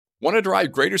Want to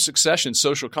drive greater success in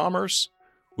social commerce?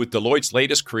 With Deloitte's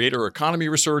latest creator economy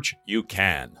research, you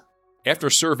can. After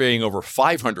surveying over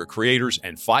 500 creators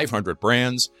and 500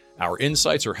 brands, our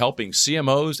insights are helping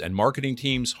CMOs and marketing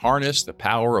teams harness the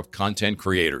power of content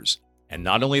creators. And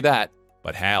not only that,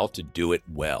 but how to do it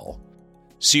well.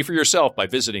 See for yourself by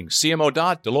visiting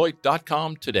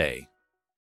cmo.deloitte.com today.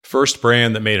 First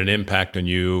brand that made an impact on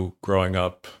you growing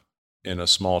up in a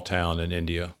small town in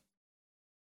India?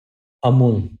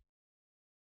 Amul.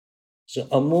 So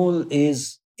Amul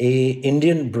is a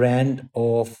Indian brand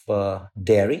of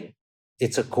dairy.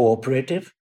 It's a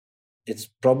cooperative. It's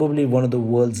probably one of the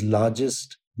world's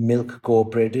largest milk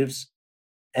cooperatives.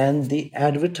 And the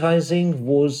advertising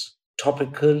was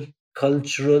topical,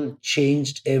 cultural,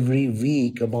 changed every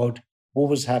week about what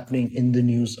was happening in the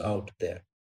news out there.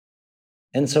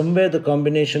 And somewhere the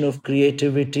combination of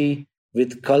creativity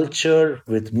with culture,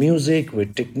 with music,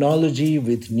 with technology,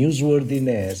 with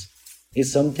newsworthiness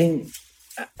is something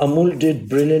Amul did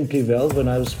brilliantly well when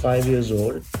I was 5 years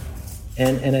old.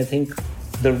 And I think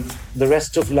the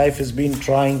rest of life has been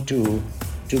trying to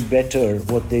better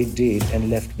what they did and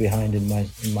left behind in my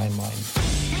mind.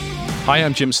 Hi,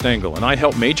 I'm Jim Stengel, and I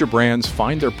help major brands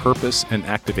find their purpose and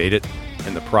activate it,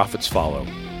 and the profits follow.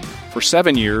 For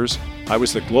 7 years, I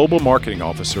was the global marketing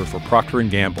officer for Procter &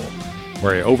 Gamble,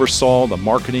 where I oversaw the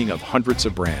marketing of hundreds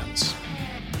of brands.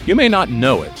 You may not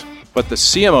know it, but the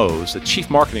CMOs, the chief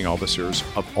marketing officers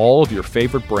of all of your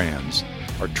favorite brands,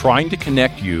 are trying to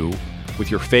connect you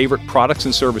with your favorite products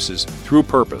and services through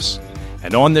purpose.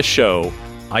 And on this show,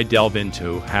 I delve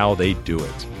into how they do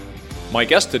it. My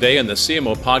guest today on the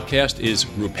CMO podcast is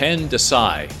Rupen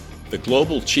Desai, the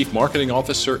global chief marketing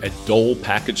officer at DOLE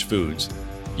Packaged Foods.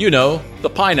 You know, the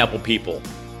pineapple people.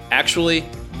 Actually,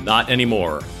 not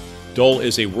anymore. DOLE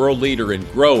is a world leader in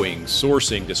growing,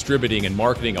 sourcing, distributing, and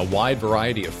marketing a wide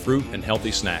variety of fruit and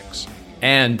healthy snacks.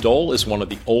 And DOLE is one of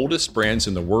the oldest brands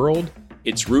in the world,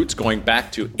 its roots going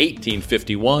back to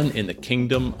 1851 in the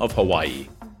Kingdom of Hawaii.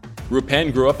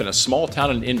 Rupen grew up in a small town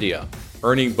in India,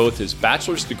 earning both his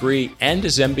bachelor's degree and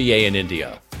his MBA in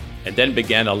India, and then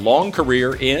began a long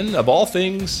career in, of all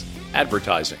things,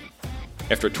 advertising.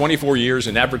 After 24 years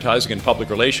in advertising and public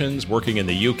relations, working in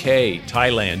the UK,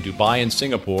 Thailand, Dubai, and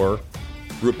Singapore,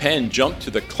 Rupen jumped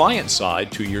to the client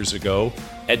side 2 years ago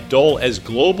at DOLE as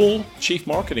Global Chief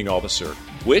Marketing Officer,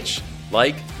 which,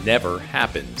 like, never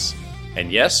happens.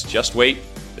 And yes, just wait,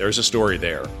 there's a story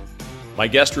there. My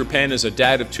guest Rupen is a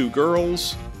dad of 2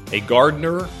 girls, a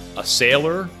gardener, a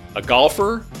sailor, a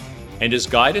golfer, and is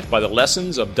guided by the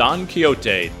lessons of Don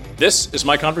Quixote. This is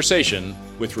my conversation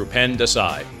with Rupen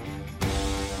Desai.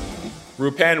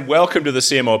 Rupen, welcome to the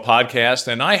CMO podcast,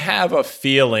 and I have a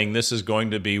feeling this is going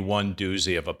to be one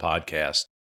doozy of a podcast.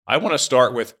 I want to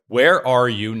start with, where are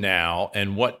you now,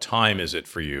 and what time is it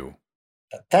for you?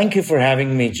 Thank you for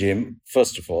having me, Jim,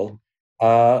 first of all.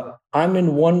 I'm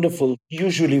in wonderful,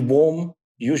 usually warm,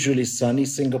 usually sunny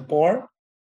Singapore,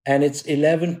 and it's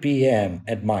 11 p.m.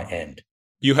 at my end.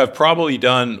 You have probably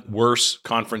done worse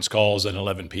conference calls than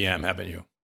 11 p.m., haven't you?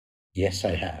 Yes,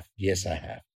 I have.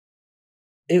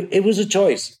 It was a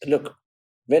choice. Look,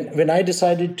 when I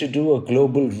decided to do a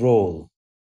global role,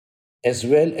 as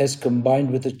well as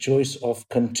combined with a choice of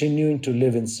continuing to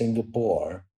live in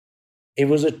Singapore, it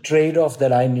was a trade-off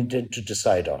that I needed to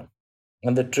decide on.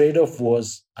 And the trade-off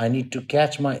was I need to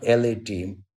catch my LA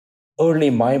team early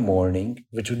my morning,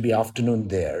 which would be afternoon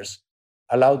theirs,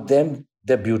 allow them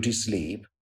their beauty sleep,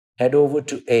 head over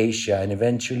to Asia, and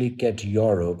eventually get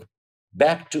Europe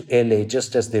back to LA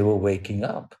just as they were waking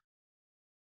up.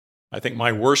 I think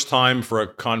my worst time for a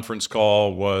conference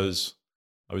call was,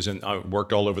 I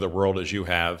worked all over the world as you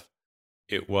have.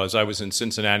 I was in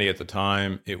Cincinnati at the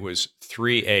time. It was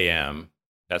 3 a.m.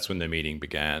 That's when the meeting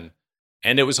began.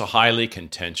 And it was a highly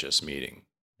contentious meeting.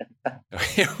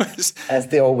 It was, as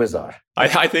they always are.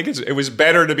 I think it was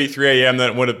better to be 3 a.m.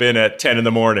 than it would have been at 10 in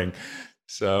the morning.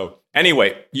 So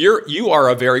anyway, you are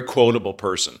a very quotable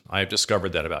person. I have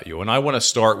discovered that about you. And I want to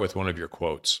start with one of your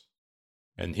quotes.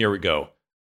 And here we go.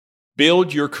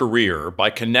 Build your career by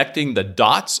connecting the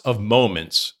dots of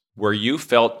moments where you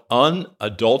felt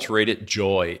unadulterated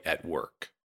joy at work.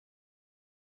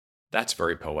 That's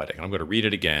very poetic. I'm going to read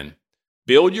it again.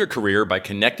 Build your career by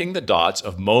connecting the dots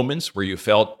of moments where you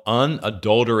felt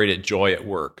unadulterated joy at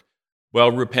work. Well,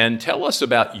 Rupen, tell us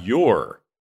about your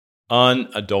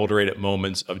unadulterated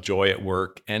moments of joy at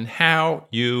work and how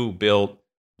you built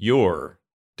your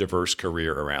diverse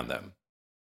career around them.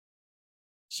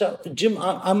 So, Jim,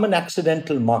 I'm an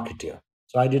accidental marketer.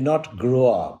 So I did not grow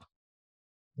up.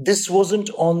 This wasn't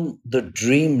on the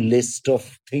dream list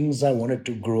of things I wanted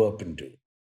to grow up and do.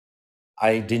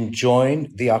 I didn't join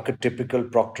the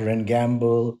archetypical Procter and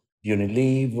Gamble,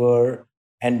 Unilever,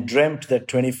 and dreamt that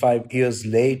 25 years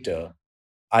later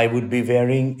I would be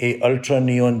wearing a ultra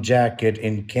neon jacket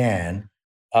in Cannes,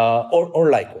 or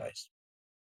likewise.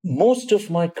 Most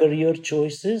of my career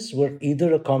choices were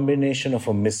either a combination of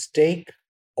a mistake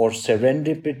or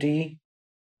serendipity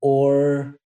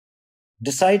or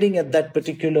deciding at that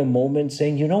particular moment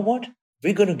saying, you know what,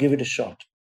 we're going to give it a shot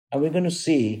and we're going to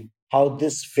see how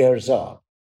this fares up.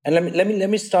 And let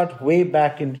me start way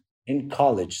back in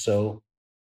college. So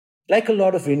like a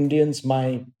lot of Indians,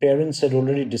 my parents had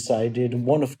already decided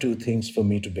one of two things for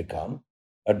me to become: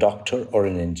 a doctor or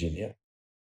an engineer.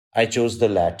 I chose the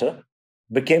latter,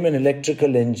 became an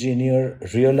electrical engineer,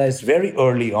 realized very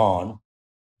early on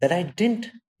that I didn't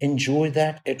enjoy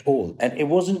that at all. And it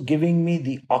wasn't giving me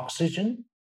the oxygen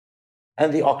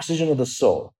and the oxygen of the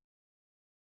soul.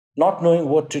 Not knowing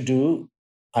what to do,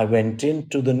 I went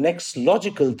into the next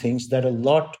logical things that a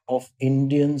lot of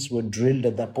Indians were drilled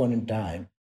at that point in time,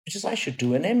 which is I should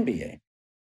do an MBA.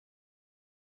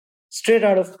 Straight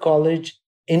out of college,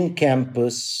 in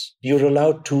campus, you're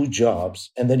allowed two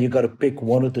jobs, and then you got to pick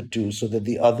one of the two so that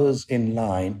the others in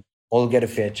line all get a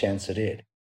fair chance at it.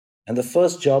 And the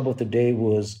first job of the day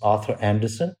was Arthur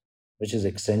Anderson, which is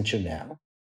Accenture now.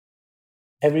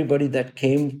 Everybody that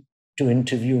came to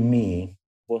interview me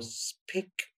was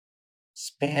spick,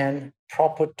 span,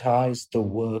 proper ties, the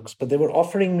works, but they were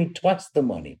offering me twice the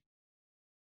money.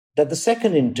 That the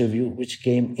second interview, which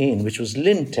came in, which was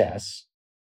Lintas,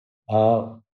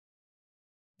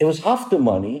 it was half the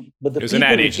money, but the it was an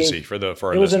ad agency for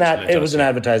our it was an listeners. ad, it was an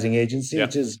advertising agency, Yeah.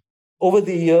 which is over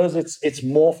the years it's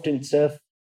morphed itself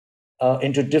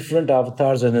into different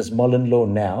avatars and is Mullen-Lowe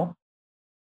now.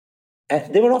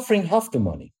 And they were offering half the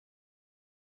money,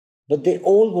 but they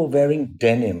all were wearing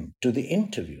denim to the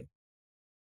interview.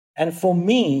 And for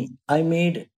me, I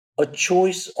made a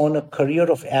choice on a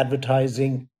career of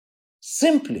advertising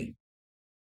simply,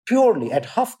 purely at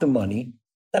half the money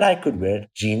that I could wear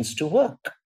jeans to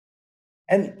work.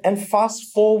 And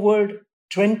fast forward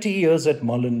 20 years at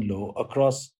Mullen-Lowe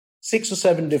across 6 or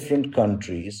 7 different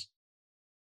countries.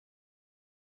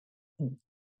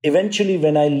 Eventually,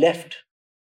 when I left,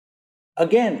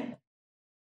 again,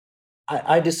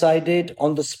 I decided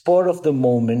on the spur of the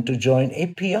moment to join a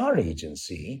PR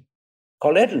agency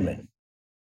called Edelman.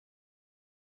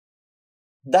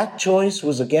 That choice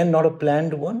was again not a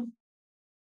planned one.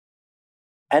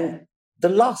 And the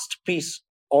last piece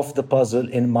of the puzzle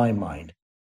in my mind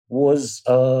was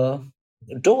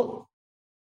DOLE.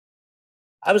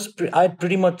 I'd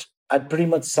pretty much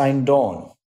signed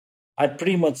on. I'd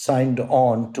pretty much signed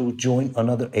on to join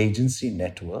another agency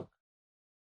network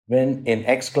when an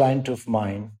ex-client of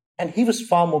mine, and he was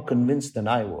far more convinced than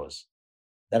I was,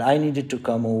 that I needed to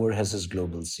come over as his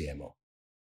global CMO.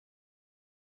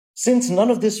 Since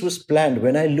none of this was planned,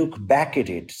 when I look back at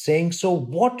it, saying, so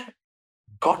what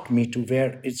got me to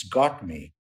where it's got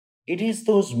me? It is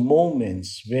those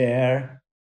moments where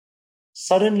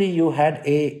suddenly you had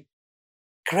a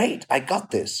great, I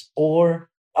got this, or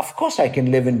of course I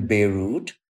can live in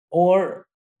Beirut, or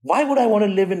why would I want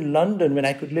to live in London when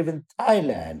I could live in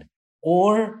Thailand?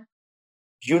 Or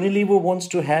Unilever wants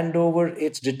to hand over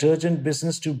its detergent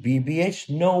business to BBH.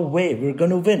 No way, we're going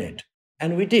to win it.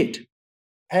 And we did.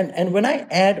 And when I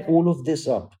add all of this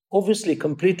up, obviously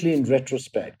completely in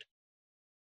retrospect,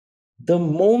 the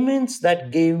moments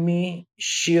that gave me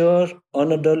sheer,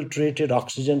 unadulterated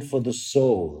oxygen for the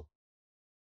soul,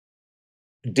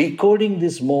 decoding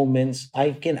these moments,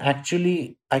 I can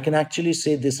actually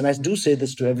say this, and I do say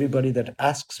this to everybody that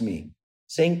asks me,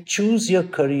 saying choose your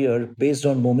career based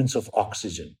on moments of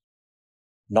oxygen,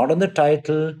 not on the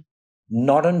title,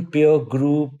 not on peer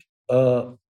group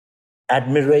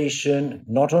admiration,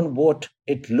 not on what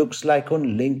it looks like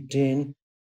on LinkedIn.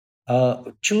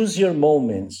 Choose your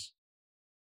moments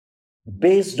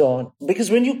based on, because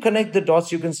when you connect the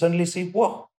dots, you can suddenly see,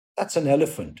 whoa, that's an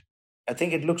elephant. I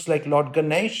think it looks like Lord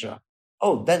Ganesha.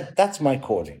 Oh, that's my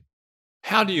calling.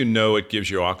 How do you know it gives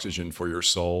you oxygen for your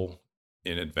soul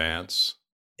in advance?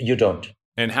 You don't.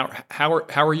 And how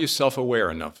are you self-aware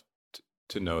enough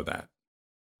to know that?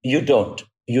 You don't.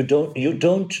 You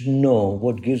don't know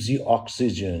what gives you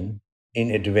oxygen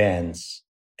in advance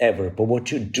ever. But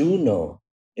what you do know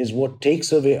is what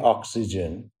takes away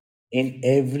oxygen in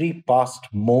every past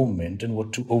moment and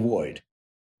what to avoid.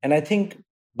 And I think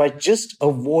by just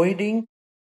avoiding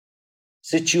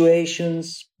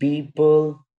situations,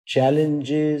 people,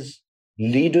 challenges,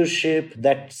 leadership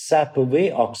that sap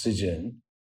away oxygen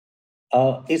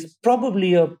is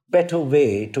probably a better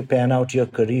way to pan out your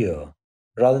career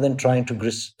rather than trying to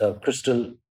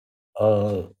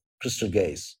crystal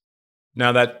gaze.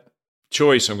 Now that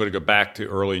choice, I'm going to go back to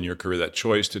early in your career, that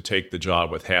choice to take the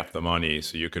job with half the money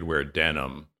so you could wear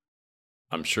denim.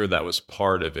 I'm sure that was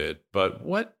part of it. But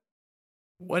what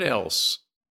else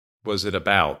was it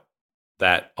about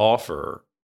that offer?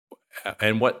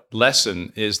 And what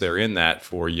lesson is there in that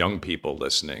for young people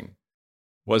listening?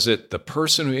 Was it the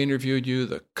person who interviewed you,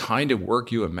 the kind of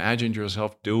work you imagined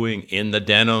yourself doing in the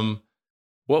denim?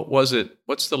 What was it?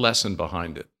 What's the lesson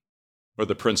behind it, or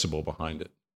the principle behind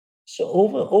it? So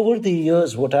over the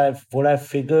years, what I've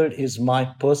figured is my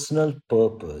personal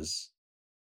purpose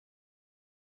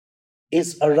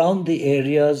is around the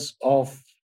areas of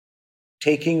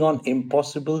taking on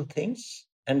impossible things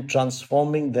and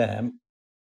transforming them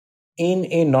in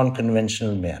a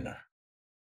non-conventional manner.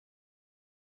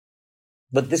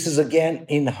 But this is again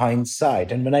in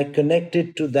hindsight. And when I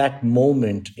connected to that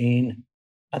moment in,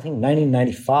 I think,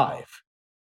 1995,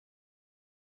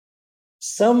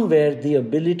 somewhere the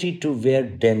ability to wear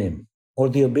denim or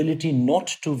the ability not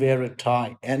to wear a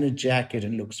tie and a jacket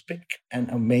and look spick and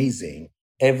amazing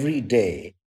every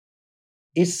day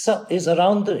is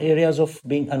around the areas of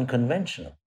being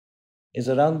unconventional, is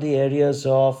around the areas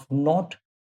of not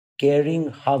caring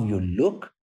how you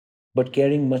look, but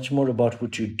caring much more about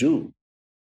what you do.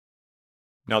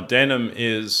 Now, denim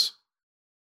is,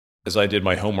 as I did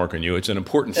my homework on you, it's an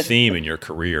important theme in your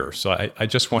career. So I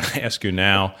just want to ask you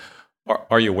now,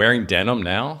 are you wearing denim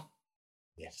now?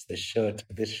 Yes, this shirt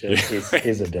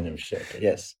is a denim shirt,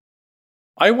 yes.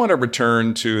 I want to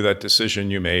return to that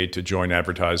decision you made to join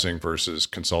advertising versus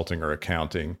consulting or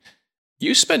accounting.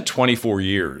 You spent 24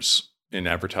 years in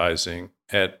advertising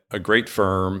at a great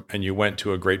firm, and you went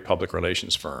to a great public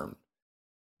relations firm.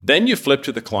 Then you flipped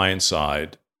to the client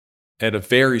side at a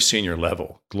very senior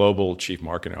level, global chief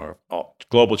marketing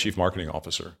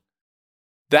officer.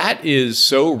 That is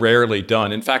so rarely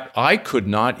done. In fact, I could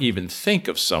not even think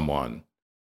of someone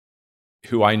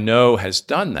who I know has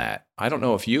done that. I don't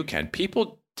know if you can.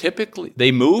 People typically,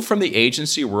 they move from the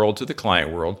agency world to the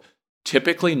client world,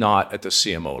 typically not at the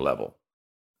CMO level.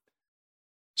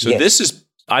 So yes. This is,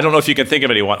 I don't know if you can think of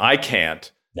anyone. I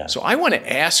can't. No. So I want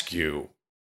to ask you,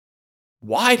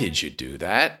 why did you do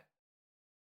that?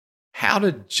 How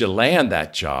did you land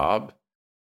that job?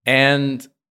 And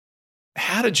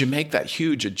how did you make that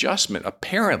huge adjustment,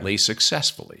 apparently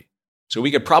successfully? So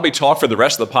we could probably talk for the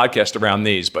rest of the podcast around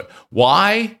these, but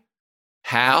why,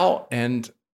 how, and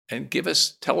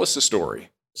tell us the story.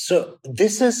 So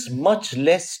this is much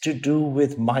less to do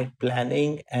with my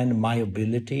planning and my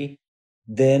ability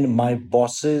than my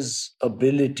boss's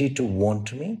ability to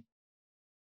want me.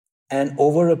 And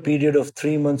over a period of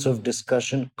 3 months of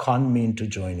discussion, con me into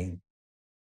joining.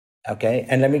 Okay,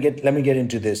 and let me get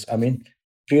into this. I mean,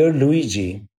 Pierre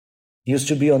Luigi used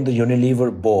to be on the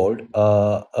Unilever board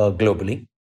globally.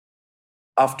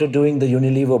 After doing the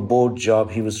Unilever board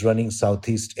job, he was running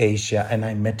Southeast Asia, and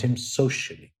I met him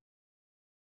socially.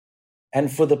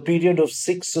 And for the period of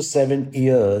 6 or 7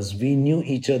 years, we knew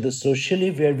each other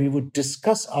socially, where we would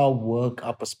discuss our work,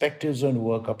 our perspectives on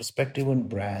work, our perspective on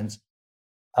brands.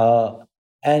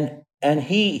 And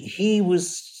he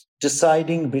was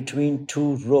deciding between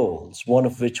two roles, one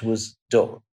of which was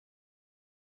DOLE.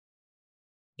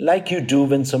 Like you do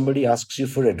when somebody asks you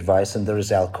for advice and there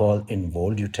is alcohol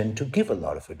involved, you tend to give a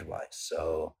lot of advice.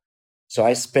 So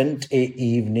I spent an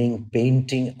evening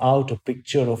painting out a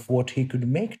picture of what he could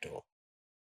make DOLE.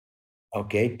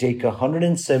 Okay, take a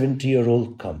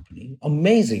 170-year-old company,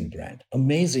 amazing brand.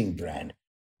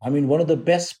 I mean, one of the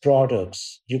best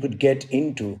products you could get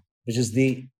into, which is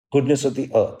the goodness of the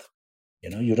earth. You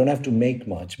know, you don't have to make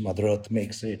much. Mother Earth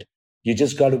makes it. You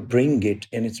just got to bring it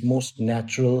in its most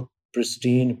natural,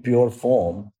 pristine, pure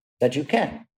form that you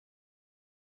can.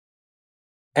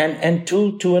 And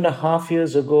 2.5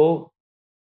 years ago,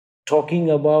 talking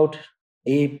about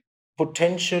a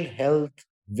potential health,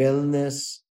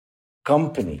 wellness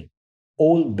company,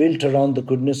 all built around the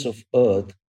goodness of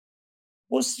earth,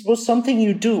 was something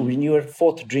you do when you are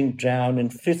fourth drink down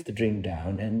and fifth drink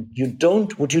down. And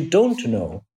what you don't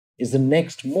know is the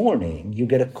next morning you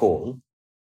get a call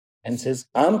and says,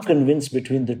 I'm convinced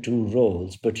between the two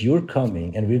roles, but you're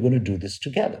coming and we're going to do this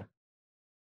together.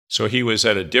 So he was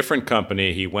at a different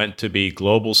company. He went to be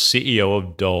global CEO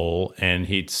of DOLE, and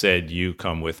he'd said, you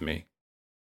come with me.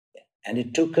 And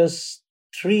it took us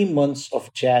 3 months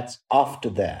of chats after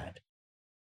that,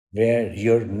 where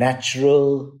your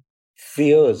natural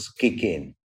fears kick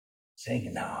in,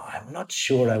 saying, no, I'm not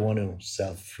sure I want to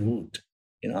sell fruit.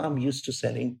 You know, I'm used to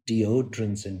selling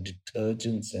deodorants and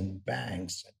detergents and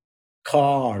banks, and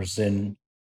cars, and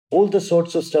all the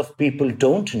sorts of stuff people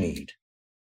don't need.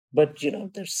 But, you know,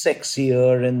 they're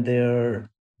sexier and they're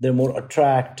they're more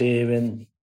attractive, and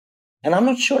I'm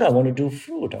not sure I want to do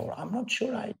fruit, or I'm not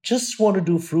sure I just want to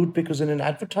do fruit, because in an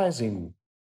advertising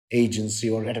agency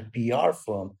or at a PR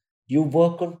firm, you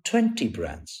work on 20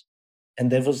 brands.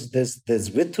 And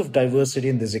there's width of diversity,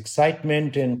 and there's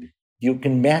excitement, and you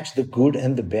can match the good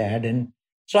and the bad. And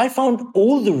so I found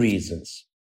all the reasons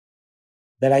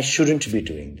that I shouldn't be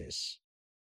doing this.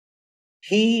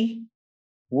 He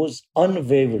was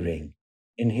unwavering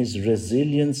in his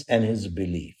resilience and his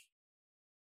belief.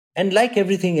 And like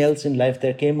everything else in life,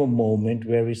 there came a moment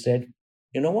where we said,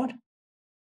 you know what?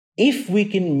 If we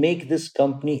can make this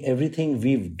company everything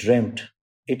we've dreamt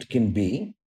it can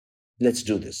be, let's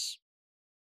do this.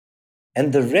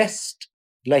 And the rest,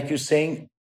 like you're saying,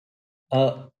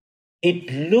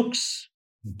 it looks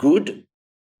good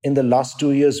in the last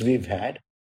 2 years we've had.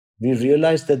 We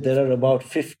realized that there are about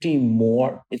 50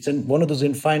 more. It's one of those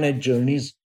infinite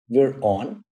journeys we're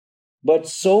on. But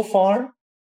so far,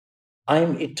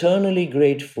 I'm eternally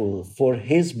grateful for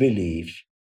his belief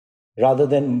rather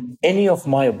than any of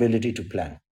my ability to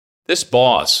plan. This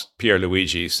boss,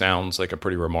 Pierluigi, sounds like a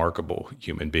pretty remarkable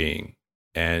human being,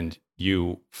 and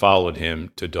you followed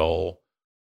him to Dole.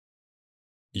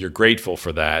 You're grateful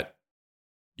for that.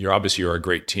 You're a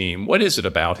great team. What is it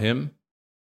about him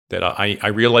that I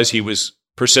realize he was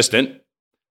persistent,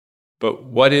 but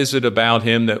what is it about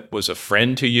him that was a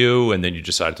friend to you, and then you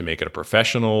decided to make it a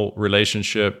professional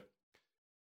relationship?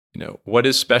 What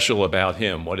is special about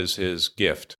him? What is his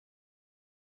gift?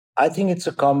 I think it's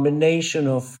a combination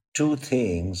of two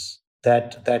things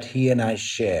that he and I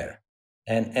share.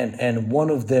 And one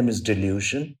of them is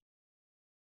delusion.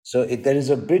 So there is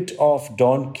a bit of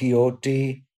Don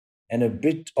Quixote and a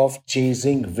bit of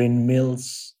chasing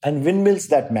windmills, and windmills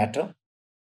that matter.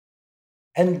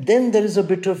 And then there is a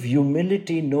bit of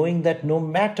humility, knowing that no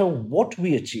matter what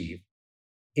we achieve,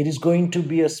 it is going to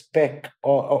be a speck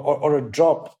or a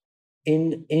drop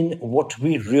in what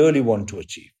we really want to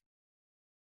achieve.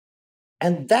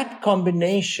 And that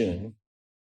combination,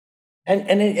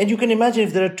 and you can imagine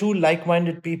if there are two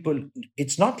like-minded people,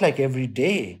 it's not like every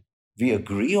day we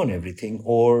agree on everything,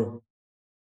 or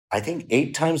I think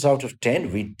 8 times out of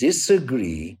 10 we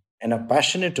disagree and are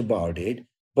passionate about it,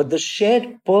 but the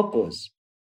shared purpose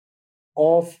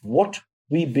of what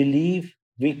we believe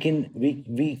the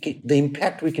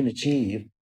impact we can achieve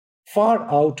far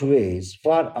outweighs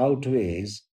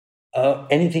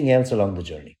anything else along the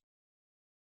journey.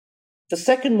 The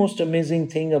second most amazing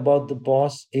thing about the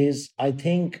boss is, I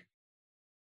think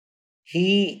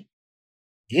he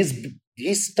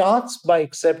starts by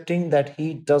accepting that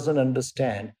he doesn't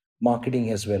understand marketing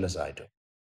as well as I do.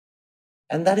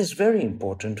 And that is very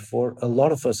important for a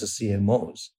lot of us as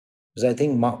CMOs, because I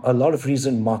think a lot of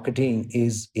reason marketing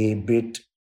is a bit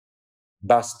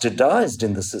bastardized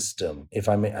in the system, if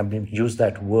I may use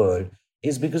that word,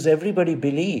 is because everybody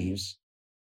believes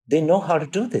they know how to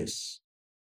do this.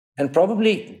 And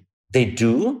probably they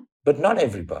do, but not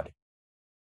everybody.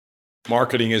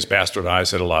 Marketing is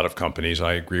bastardized at a lot of companies.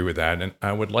 I agree with that. And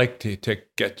I would like to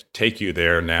take you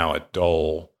there now at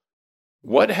Dole.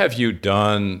 What have you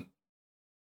done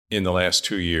in the last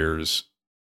 2 years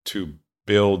to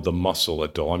build the muscle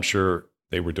at Dole? I'm sure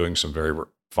they were doing some very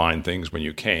fine things when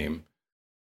you came.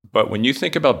 But when you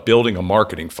think about building a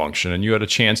marketing function, and you had a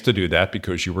chance to do that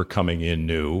because you were coming in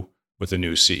new with a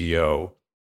new CEO,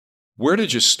 where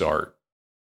did you start?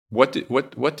 What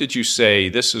did you say,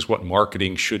 this is what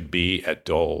marketing should be at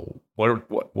Dole?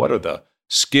 What are the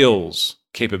skills,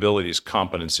 capabilities,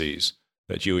 competencies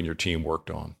that you and your team worked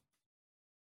on?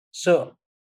 So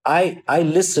I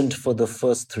listened for the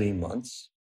first 3 months,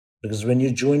 because when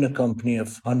you join a company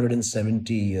of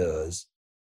 170 years,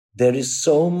 there is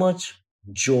so much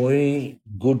joy,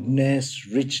 goodness,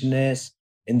 richness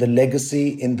in the legacy,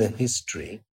 in the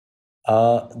history,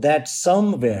 that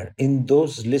somewhere in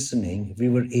those listening, we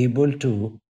were able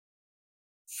to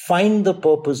find the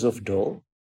purpose of Dole.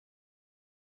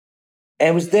 And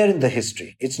it was there in the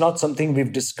history. It's not something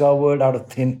we've discovered out of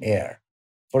thin air.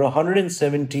 For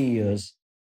 170 years,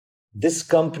 this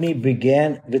company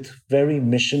began with very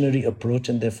missionary approach,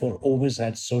 and therefore always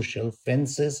had social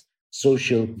fences,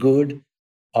 social good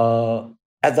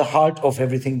at the heart of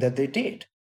everything that they did.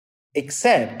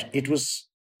 Except it was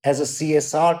as a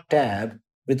CSR tab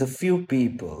with a few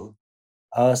people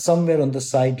somewhere on the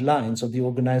sidelines of the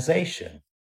organization.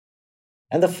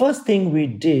 And the first thing we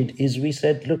did is we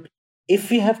said, look, if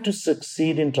we have to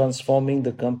succeed in transforming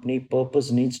the company,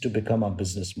 purpose needs to become our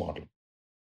business model.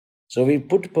 So we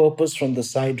put purpose from the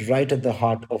side right at the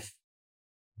heart of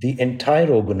the entire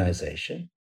organization,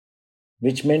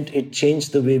 which meant it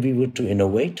changed the way we were to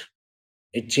innovate.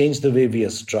 It changed the way we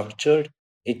are structured.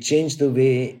 It changed the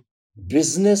way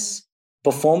business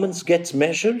performance gets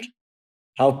measured,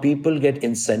 how people get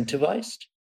incentivized.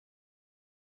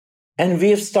 And we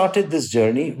have started this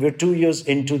journey. We're 2 years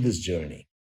into this journey.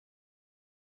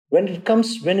 When it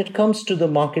comes to the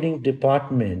marketing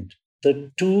department,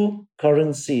 the two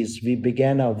currencies we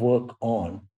began our work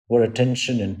on were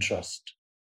attention and trust.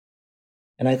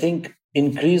 And I think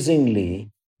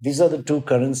increasingly, these are the two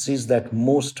currencies that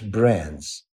most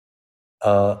brands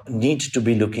need to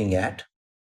be looking at.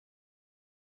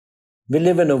 We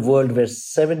live in a world where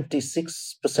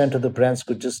 76% of the brands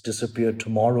could just disappear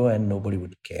tomorrow and nobody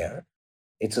would care.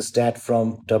 It's a stat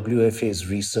from WFA's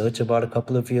research about a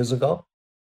couple of years ago.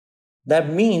 That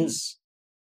means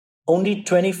only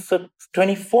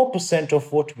 24%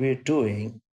 of what we're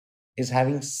doing is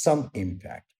having some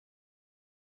impact.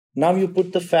 Now you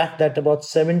put the fact that about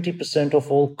 70% of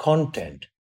all content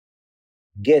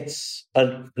gets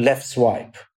a left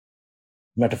swipe,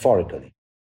 metaphorically.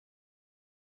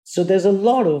 So there's a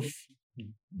lot of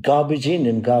garbage in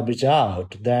and garbage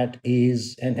out that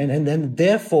is, and then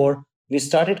therefore we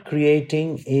started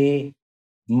creating a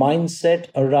mindset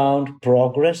around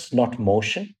progress, not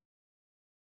motion,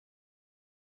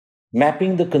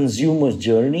 mapping the consumer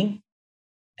journey,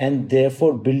 and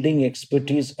therefore building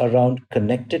expertise around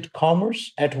connected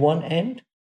commerce at one end.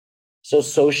 So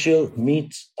social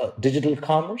meets digital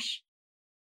commerce,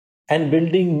 and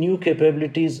building new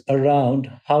capabilities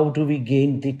around how do we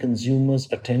gain the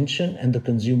consumer's attention and the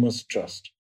consumer's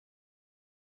trust.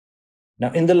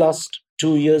 Now, in the last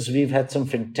 2 years, we've had some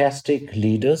fantastic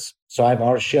leaders. So I have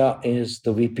Arsha is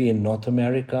the VP in North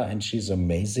America, and she's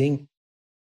amazing.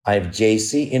 I have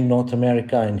JC in North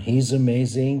America, and he's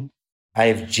amazing. I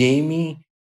have Jamie.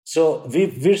 So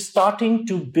we're starting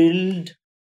to build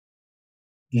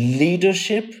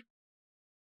leadership,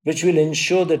 which will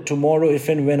ensure that tomorrow, if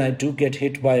and when I do get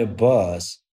hit by a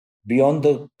bus, beyond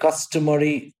the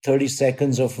customary 30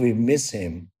 seconds of we miss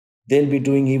him, they'll be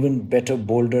doing even better,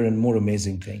 bolder, and more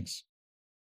amazing things.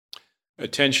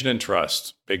 Attention and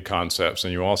trust, big concepts.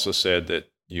 And you also said that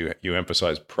you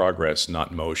emphasize progress,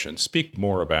 not motion. Speak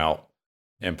more about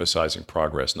emphasizing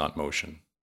progress, not motion.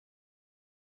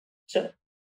 So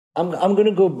I'm going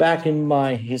to go back in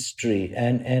my history.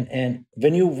 And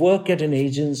when you work at an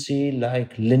agency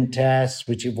like Lintas,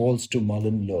 which evolves to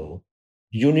MullenLowe,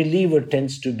 Unilever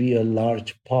tends to be a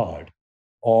large part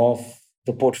of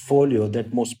the portfolio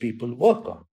that most people work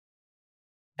on.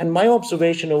 And my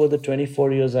observation over the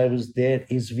 24 years I was there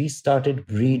is we started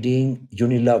breeding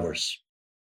Unilovers.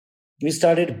 We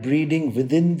started breeding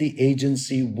within the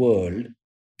agency world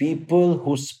people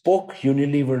who spoke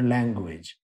Unilever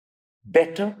language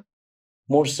better,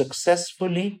 more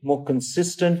successfully, more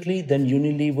consistently than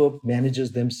Unilever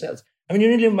managers themselves. I mean,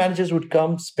 Unilever managers would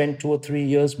come, spend 2 or 3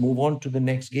 years, move on to the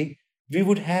next gig. We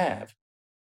would have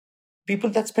people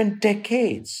that spent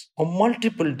decades or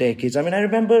multiple decades. I mean, I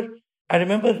remember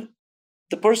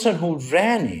the person who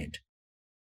ran it.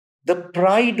 The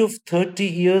pride of 30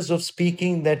 years of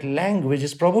speaking that language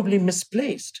is probably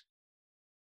misplaced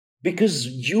because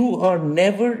you are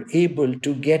never able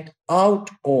to get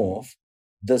out of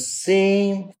the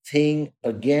same thing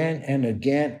again and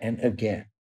again and again.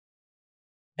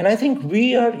 And I think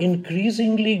we are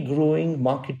increasingly growing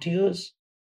marketeers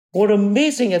who are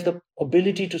amazing at the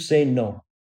ability to say no.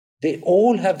 They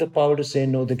all have the power to say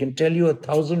no. They can tell you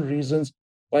 1,000 reasons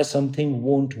why something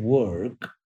won't work.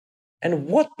 And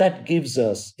what that gives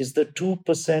us is the 2%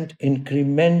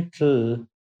 incremental,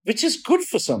 which is good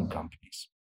for some companies,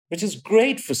 which is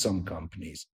great for some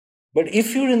companies. But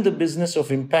if you're in the business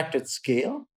of impact at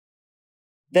scale,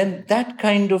 then that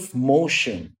kind of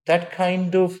motion, that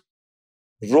kind of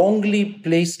wrongly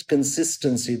placed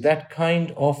consistency, that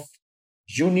kind of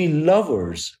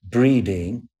Unilovers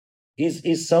breeding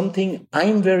is something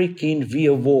I'm very keen we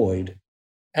avoid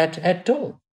at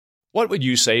DOLE. What would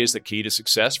you say is the key to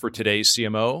success for today's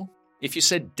CMO? If you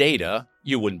said data,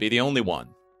 you wouldn't be the only one.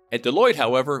 At Deloitte,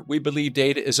 however, we believe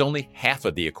data is only half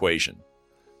of the equation.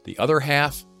 The other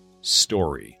half,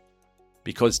 story.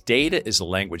 Because data is the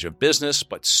language of business,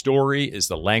 but story is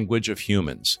the language of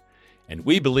humans. And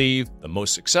we believe the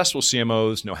most successful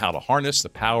CMOs know how to harness the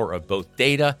power of both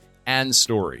data and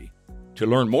story. To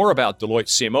learn more about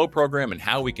Deloitte's CMO program and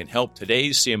how we can help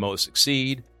today's CMOs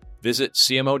succeed, visit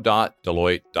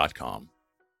cmo.deloitte.com.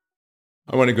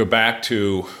 I want to go back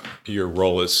to your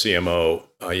role as CMO.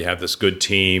 You have this good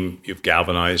team. You've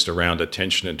galvanized around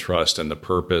attention and trust and the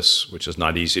purpose, which is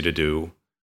not easy to do.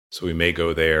 So we may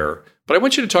go there. But I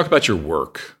want you to talk about your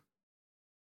work.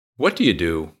 What do you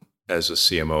do as a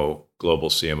CMO, global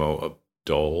CMO of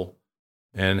DOLE?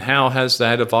 And how has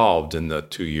that evolved in the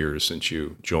 2 years since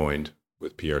you joined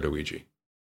with Pierluigi?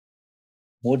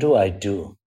 What do I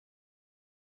do?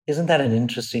 Isn't that an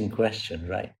interesting question,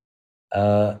 right?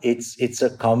 It's a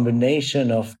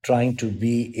combination of trying to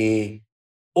be a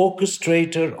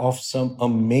orchestrator of some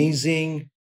amazing,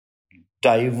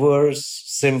 diverse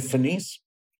symphonies.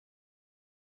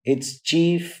 It's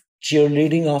chief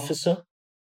cheerleading officer.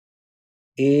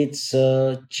 It's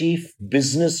chief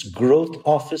business growth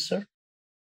officer.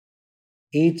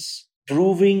 It's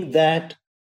proving that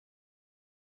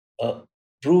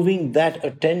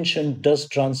attention does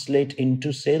translate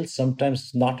into sales,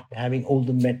 sometimes not having all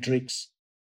the metrics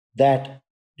that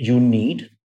you need.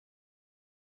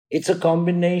 It's a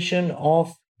combination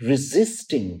of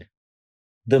resisting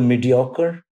the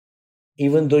mediocre,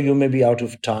 even though you may be out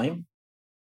of time.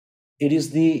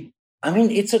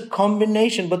 It's a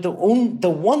combination, but the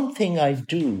one thing I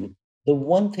do,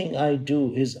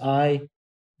 is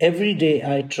every day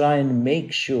I try and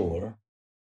make sure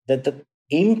that the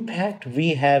impact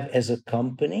we have as a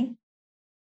company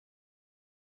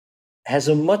has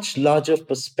a much larger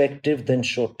perspective than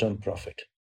short-term profit.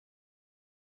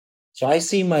 So I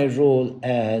see my role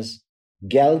as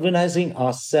galvanizing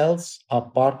ourselves, our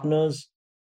partners,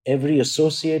 every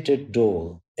associate at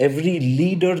DOLE, every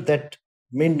leader that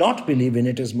may not believe in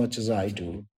it as much as I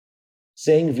do,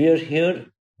 saying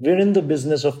we're in the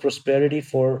business of prosperity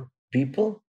for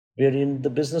people, we're in the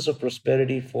business of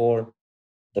prosperity for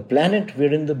the planet,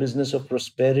 we're in the business of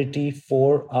prosperity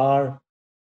for our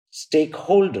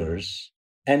stakeholders.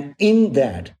 And in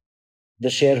that, the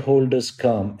shareholders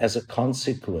come as a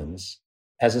consequence,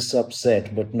 as a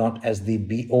subset, but not as the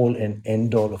be all and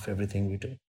end all of everything we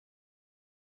do.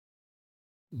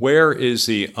 Where is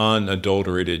the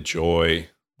unadulterated joy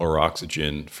or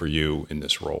oxygen for you in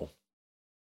this role?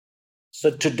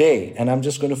 So today, and I'm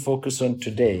just going to focus on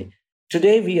today,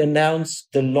 we announced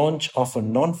the launch of a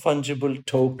non-fungible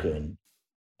token,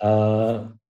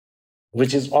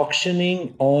 which is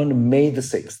auctioning on May the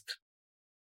 6th.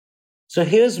 So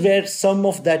here's where some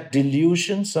of that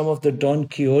delusion, some of the Don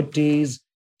Quixote's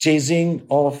chasing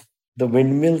of the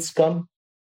windmills come.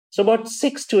 So about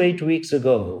 6 to 8 weeks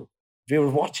ago, we were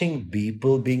watching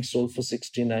Beeple being sold for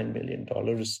 $69 million.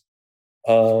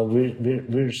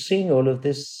 We're seeing all of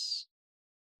this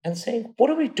and saying, what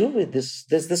do we do with this?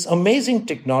 There's this amazing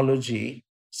technology,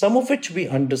 some of which we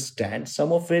understand,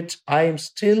 some of which I am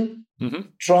still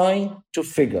trying to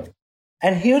figure.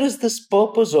 And here is this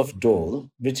purpose of DOLE,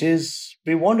 which is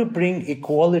we want to bring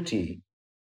equality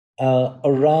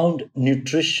around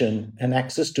nutrition and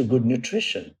access to good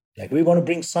nutrition. Like we want to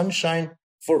bring sunshine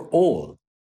for all.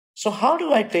 So how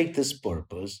do I take this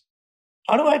purpose?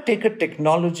 How do I take a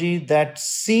technology that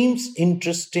seems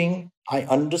interesting?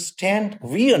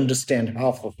 We understand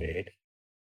half of it.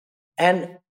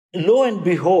 And lo and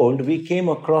behold, we came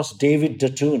across David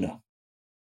Datuna.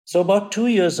 So about 2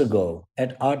 years ago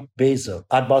at Art Basel,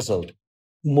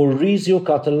 Maurizio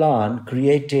Catalan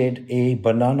created a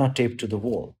banana taped to the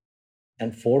wall,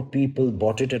 and 4 people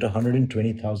bought it at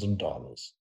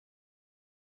 $120,000.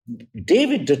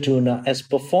 David Datuna, as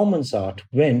performance art,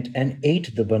 went and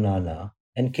ate the banana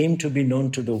and came to be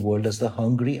known to the world as the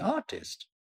hungry artist.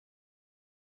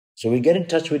 So we get in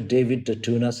touch with David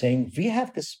Datuna saying, we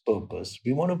have this purpose.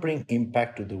 We want to bring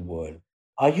impact to the world.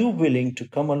 Are you willing to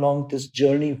come along this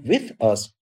journey with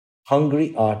us,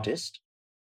 hungry artist,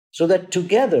 so that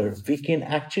together we can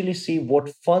actually see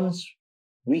what funds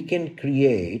we can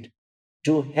create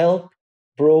to help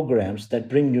programs that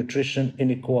bring nutrition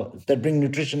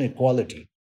equality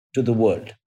to the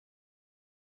world?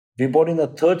 We brought in a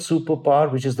third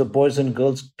superpower, which is the Boys and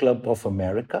Girls Club of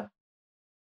America.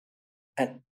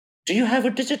 And do you have a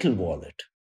digital wallet?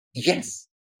 Yes.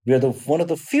 We are one of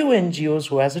the few NGOs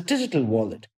who has a digital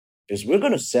wallet, because we're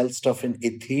going to sell stuff in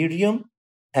Ethereum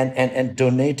and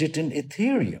donate it in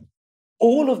Ethereum.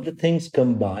 All of the things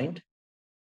combined,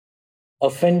 a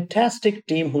fantastic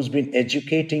team who's been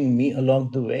educating me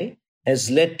along the way has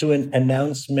led to an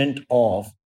announcement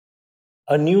of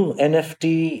a new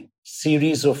NFT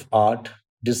series of art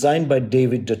designed by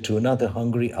David Datuna, the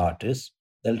hungry artist,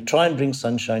 that'll try and bring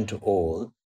sunshine to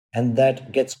all. And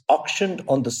that gets auctioned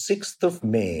on the 6th of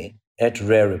May at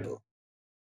Rarible.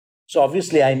 So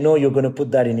obviously, I know you're going to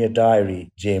put that in your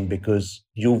diary, James, because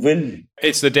you will.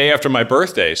 It's the day after my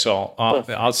birthday, so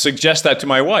I'll suggest that to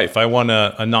my wife. I want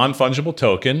a non-fungible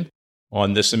token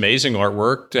on this amazing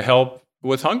artwork to help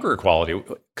with hunger equality.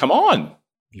 Come on.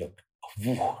 Look,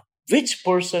 which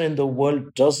person in the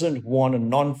world doesn't want a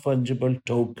non-fungible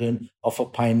token of a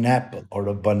pineapple or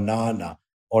a banana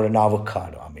or an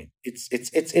avocado? I mean,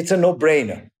 it's a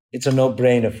no-brainer. It's a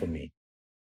no-brainer for me.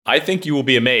 I think you will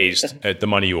be amazed at the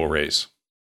money you will raise.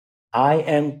 I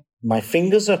am my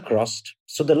fingers are crossed.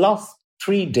 So the last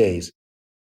 3 days,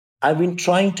 I've been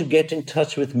trying to get in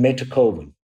touch with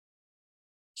Metakovan.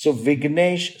 So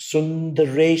Vignesh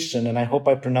Sundaresan, and I hope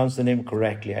I pronounced the name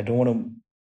correctly. I don't want to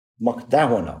muck that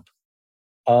one up.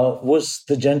 Was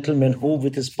the gentleman who,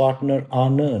 with his partner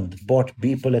Anand, bought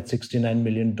Beeple at $69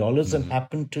 million and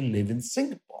happened to live in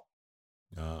Singapore.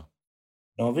 Now,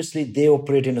 obviously, they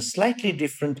operate in a slightly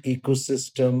different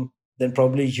ecosystem than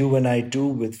probably you and I do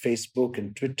with Facebook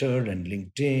and Twitter and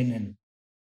LinkedIn.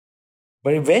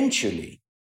 But eventually,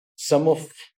 some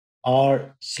of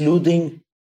our sleuthing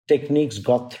techniques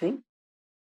got through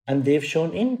and they've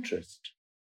shown interest.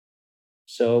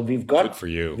 So we've got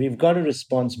a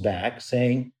response back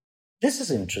saying, this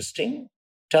is interesting.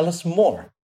 Tell us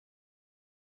more.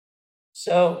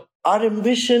 So our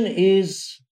ambition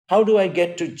is, how do I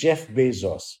get to Jeff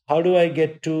Bezos? How do I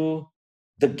get to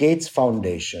the Gates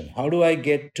Foundation? How do I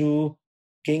get to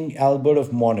King Albert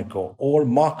of Monaco or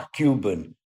Mark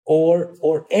Cuban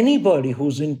or anybody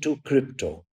who's into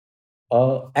crypto?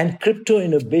 And crypto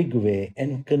in a big way,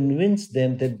 and convince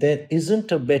them that there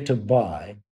isn't a better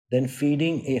buy than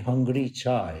feeding a hungry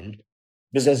child.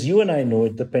 Because as you and I know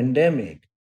it, the pandemic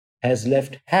has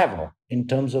left havoc in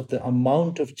terms of the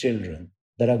amount of children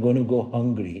that are going to go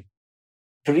hungry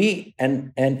pre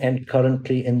and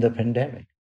currently in the pandemic.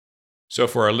 So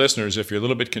for our listeners, if you're a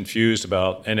little bit confused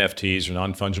about NFTs or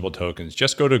non-fungible tokens,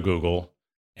 just go to Google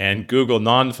and Google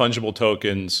non-fungible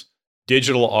tokens,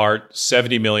 digital art,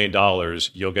 $70 million.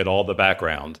 You'll get all the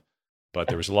background. But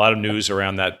there was a lot of news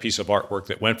around that piece of artwork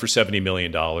that went for $70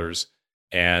 million.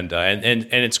 And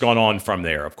it's gone on from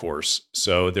there, of course.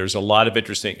 So there's a lot of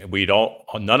interesting,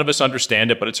 none of us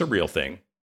understand it, but it's a real thing.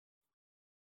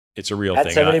 It's a real thing.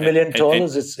 At $70 million,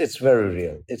 it's very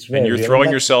real. It's very and you're real. throwing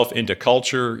yourself into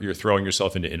culture. You're throwing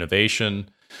yourself into innovation.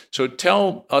 So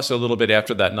tell us a little bit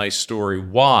after that nice story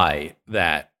why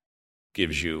that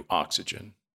gives you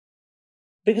oxygen.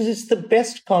 Because it's the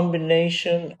best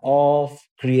combination of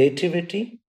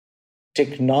creativity,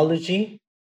 technology,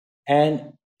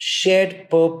 and shared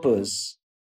purpose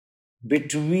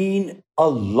between a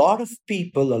lot of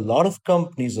people, a lot of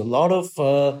companies, a lot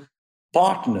of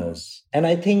partners. And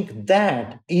I think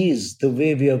that is the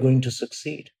way we are going to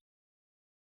succeed.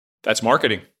 That's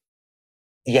marketing.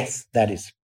 Yes, that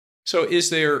is. So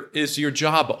is your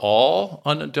job all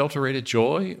unadulterated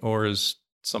joy, or is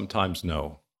sometimes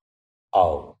no?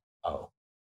 Oh,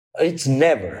 it's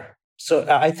never. So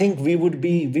I think we would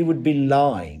be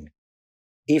lying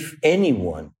if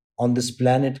anyone on this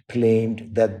planet claimed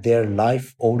that their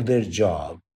life or their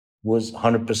job was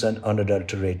 100%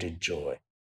 unadulterated joy.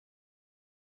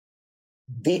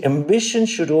 The ambition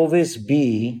should always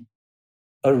be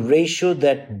a ratio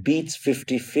that beats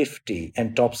 50-50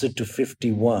 and tops it to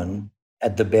 51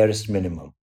 at the barest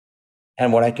minimum.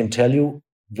 And what I can tell you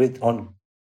with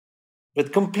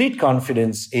complete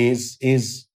confidence is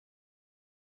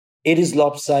it is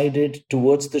lopsided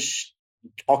towards the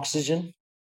oxygen.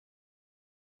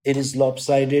 It is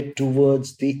lopsided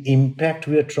towards the impact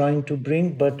we are trying to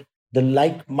bring, but the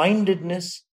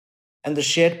like-mindedness and the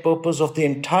shared purpose of the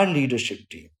entire leadership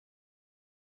team.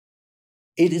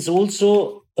 It is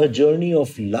also a journey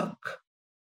of luck,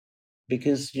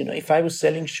 because, if I was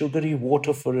selling sugary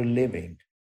water for a living,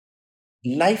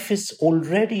 life is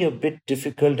already a bit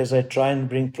difficult as I try and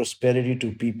bring prosperity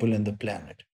to people and the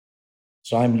planet.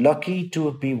 So I'm lucky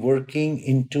to be working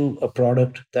into a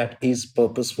product that is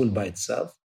purposeful by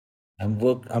itself.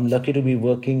 I'm lucky to be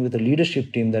working with a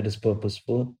leadership team that is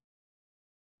purposeful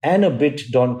and a bit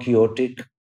Don Quixotic,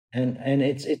 and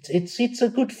it's a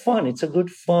good fun. It's a good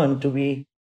fun to be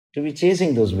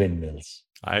chasing those windmills.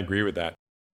 I agree with that.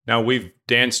 Now, we've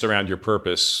danced around your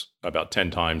purpose about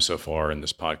 10 times so far in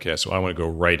this podcast, so I want to go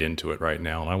right into it right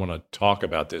now, and I want to talk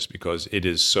about this because it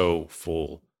is so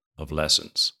full of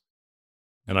lessons.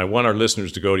 And I want our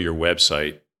listeners to go to your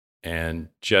website and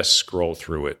just scroll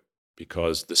through it,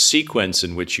 because the sequence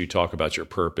in which you talk about your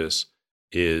purpose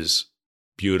is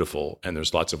beautiful, and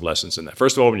there's lots of lessons in that.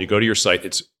 First of all, when you go to your site,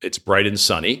 it's bright and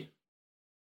sunny,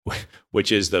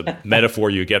 which is the metaphor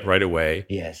you get right away.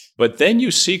 Yes. But then you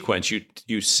sequence,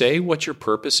 you say what your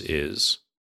purpose is,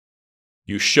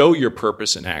 you show your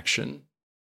purpose in action,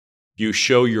 you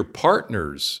show your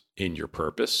partners in your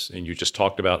purpose, and you just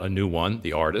talked about a new one,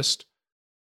 the artist,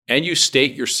 and you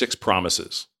state your 6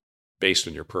 promises based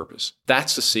on your purpose.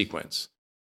 That's the sequence.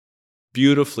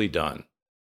 Beautifully done.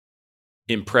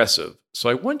 Impressive. So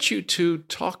I want you to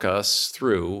talk us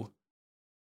through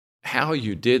how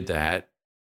you did that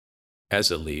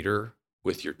as a leader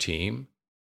with your team,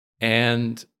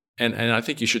 and And I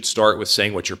think you should start with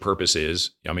saying what your purpose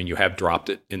is. I mean, you have dropped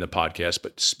it in the podcast,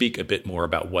 but speak a bit more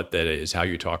about what that is, how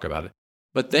you talk about it.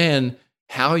 But then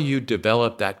how you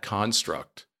develop that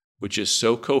construct, which is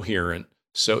so coherent,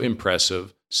 so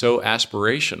impressive, so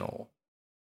aspirational.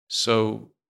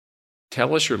 So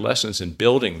tell us your lessons in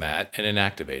building that and in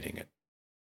activating it.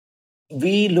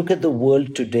 We look at the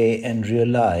world today and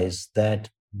realize that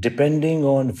depending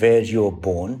on where you're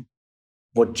born,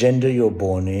 what gender you're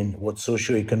born in, what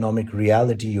socioeconomic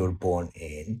reality you're born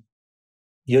in,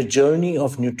 your journey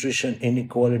of nutrition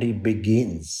inequality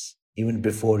begins even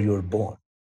before you're born.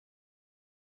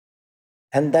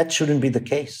 And that shouldn't be the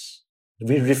case.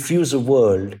 We refuse a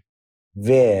world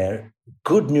where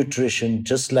good nutrition,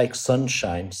 just like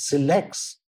sunshine,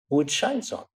 selects who it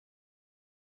shines on.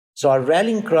 So our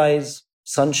rallying cry is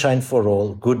sunshine for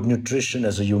all, good nutrition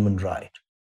as a human right.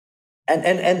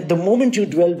 And the moment you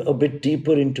delve a bit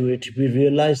deeper into it, we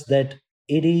realize that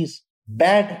it is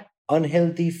bad,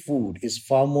 unhealthy food is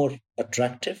far more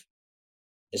attractive,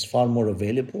 is far more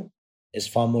available, is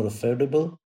far more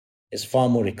affordable, is far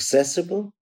more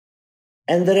accessible.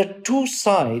 And there are two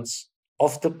sides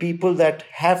of the people that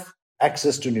have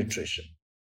access to nutrition.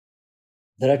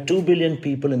 There are 2 billion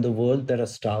people in the world that are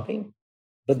starving,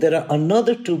 but there are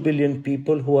another 2 billion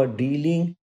people who are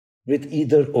dealing with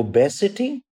either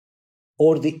obesity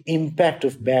or the impact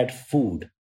of bad food.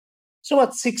 So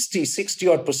about 60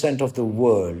 odd percent of the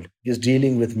world is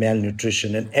dealing with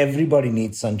malnutrition, and everybody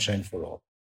needs sunshine for all.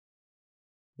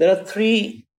 There are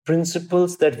three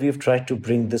principles that we've tried to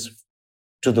bring this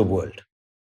to the world.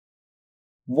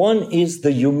 One is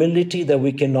the humility that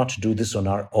we cannot do this on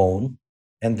our own,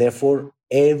 and therefore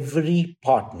every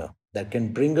partner that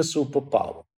can bring a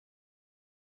superpower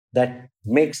that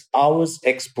makes ours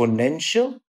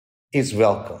exponential is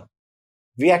welcome.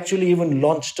 We actually even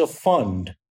launched a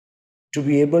fund to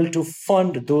be able to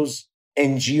fund those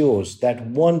NGOs, that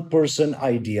one person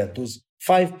idea, those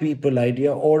 5 people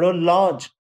idea, or a large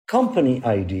company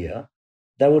idea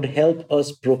that would help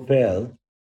us propel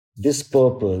this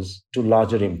purpose to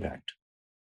larger impact.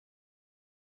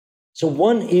 So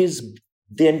one is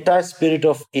the entire spirit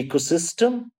of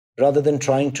ecosystem rather than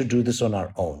trying to do this on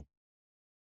our own.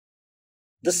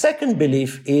 The second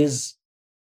belief is,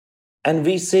 and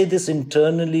we say this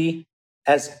internally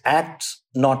as acts,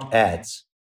 not ads.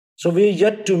 So we're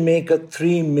yet to make a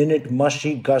 3-minute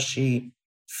mushy-gushy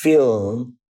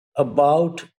film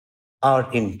about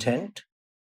our intent,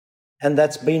 and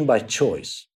that's been by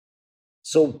choice.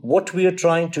 So what we are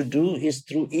trying to do is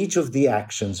through each of the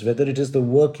actions, whether it is the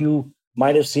work you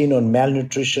might have seen on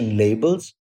malnutrition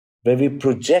labels, where we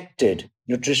projected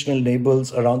nutritional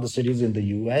labels around the cities in the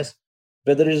US,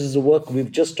 whether it is the work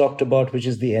we've just talked about, which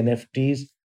is the NFTs,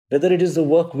 whether it is the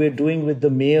work we're doing with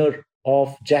the mayor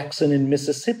of Jackson in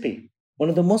Mississippi, one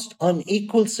of the most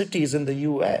unequal cities in the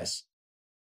US,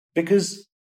 because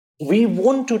we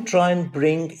want to try and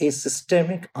bring a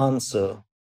systemic answer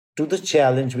to the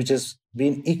challenge which has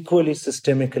been equally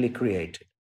systemically created.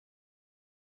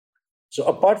 So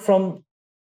apart from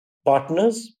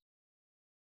partners,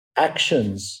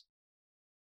 actions,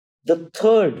 the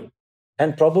third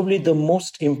and probably the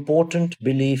most important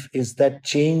belief is that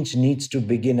change needs to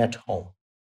begin at home.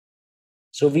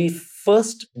 So we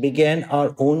first began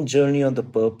our own journey on the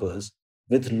purpose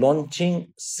with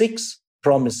launching 6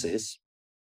 promises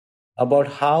about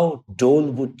how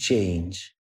DOLE would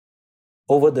change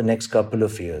over the next couple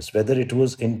of years, whether it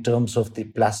was in terms of the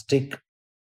plastic,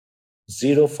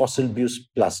 zero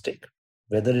fossil-based plastic,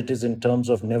 whether it is in terms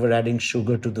of never adding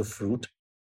sugar to the fruit,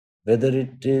 whether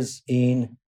it is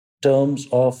in terms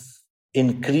of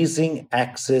increasing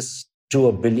access to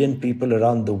 1 billion people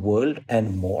around the world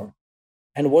and more.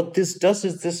 And what this does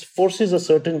is this forces a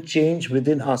certain change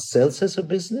within ourselves as a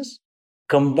business,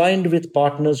 combined with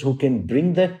partners who can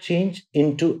bring that change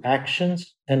into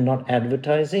actions and not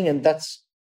advertising. And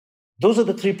those are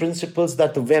the 3 principles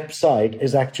that the website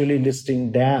is actually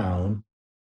listing down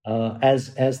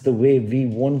as the way we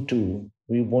want to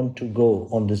go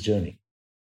on this journey.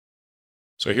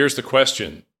 So here's the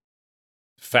question.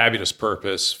 Fabulous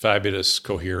purpose, fabulous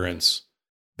coherence,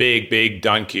 big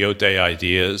Don Quixote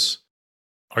ideas.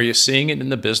 Are you seeing it in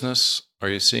the business? Are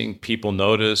you seeing people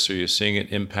notice? Are you seeing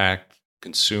it impact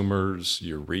consumers,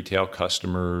 your retail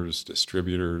customers,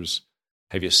 distributors?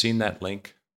 Have you seen that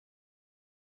link?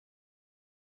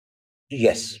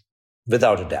 Yes,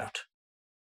 without a doubt.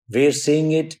 We're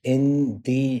seeing it in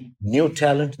the new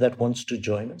talent that wants to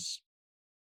join us.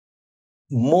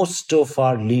 Most of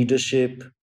our leadership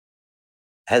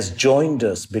has joined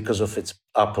us because of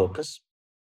our purpose.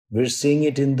 We're seeing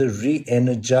it in the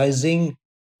re-energizing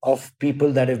of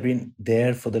people that have been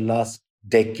there for the last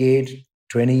decade,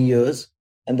 20 years.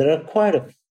 And there are quite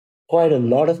a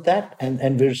lot of that.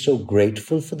 And we're so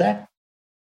grateful for that.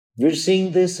 We're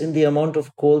seeing this in the amount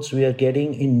of calls we are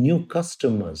getting in new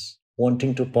customers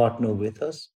wanting to partner with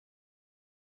us.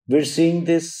 We're seeing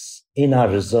this in our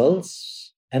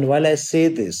results. And while I say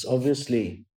this,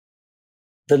 obviously,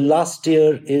 the last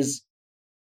year is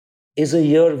a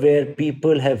year where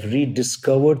people have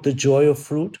rediscovered the joy of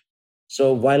fruit.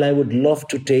 So while I would love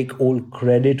to take all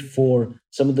credit for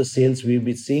some of the sales we've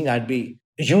been seeing, I'd be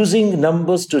using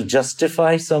numbers to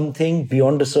justify something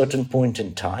beyond a certain point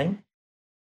in time.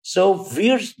 So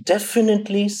we're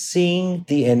definitely seeing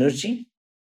the energy.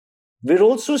 We're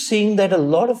also seeing that a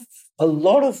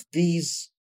lot of these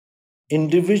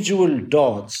individual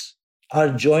dots are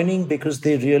joining because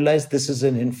they realize this is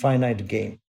an infinite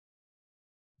game.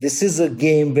 This is a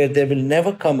game where there will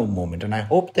never come a moment, and I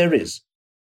hope there is,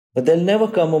 but there'll never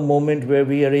come a moment where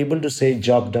we are able to say,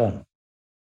 job done.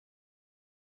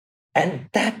 And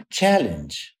that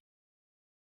challenge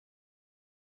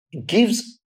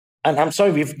gives, and I'm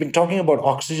sorry, we've been talking about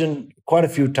oxygen quite a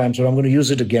few times, so I'm going to use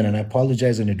it again, and I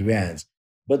apologize in advance.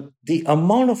 But the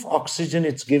amount of oxygen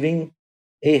it's giving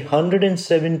a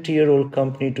 170-year-old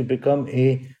company to become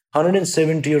a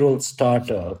 170-year-old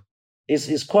startup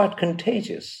is quite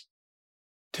contagious.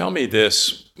 Tell me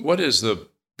this, what is the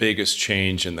biggest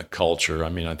change in the culture? I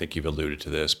mean, I think you've alluded to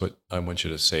this, but I want you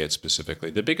to say it specifically.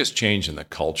 The biggest change in the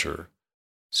culture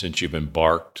since you've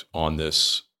embarked on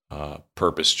this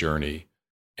purpose journey,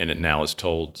 and it now is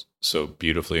told so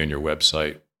beautifully on your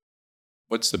website.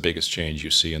 What's the biggest change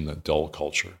you see in the DOLE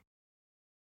culture?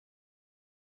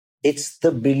 It's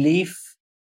the belief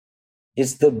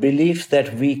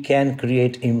that we can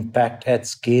create impact at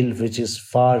scale, which is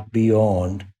far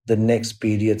beyond the next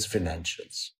period's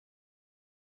financials.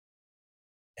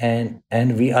 And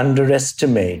we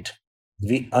underestimate,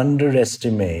 and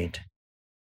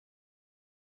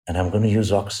I'm going to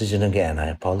use oxygen again, I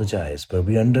apologize, but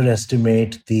we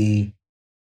underestimate the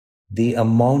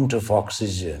amount of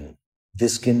oxygen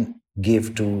this can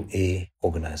give to a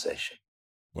organization.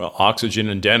 Well, oxygen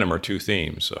and denim are two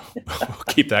themes, so we'll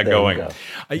keep that going.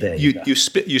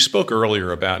 You spoke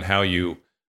earlier about how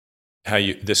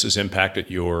this has impacted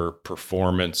your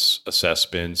performance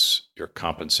assessments, your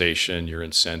compensation, your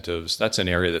incentives. That's an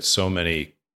area that so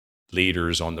many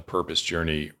leaders on the purpose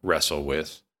journey wrestle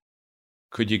with.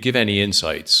 Could you give any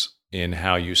insights in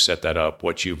how you set that up,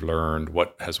 what you've learned,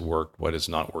 what has worked, what is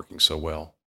not working so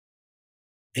well?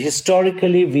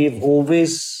 Historically,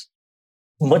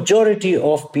 majority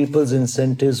of people's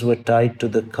incentives were tied to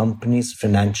the company's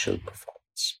financial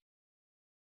performance.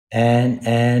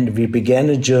 And we began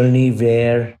a journey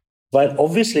where, while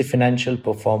obviously financial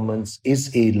performance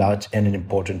is a large and an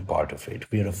important part of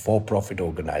it, we are a for-profit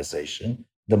organization.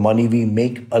 The money we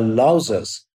make allows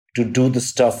us to do the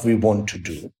stuff we want to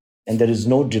do. And there is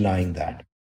no denying that.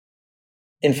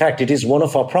 In fact, it is one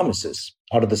of our promises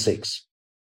out of the 6.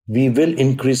 We will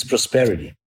increase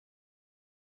prosperity.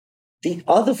 The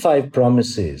other 5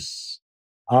 promises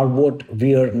are what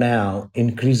we are now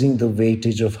increasing the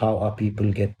weightage of how our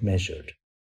people get measured.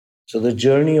 So the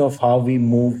journey of how we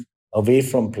move away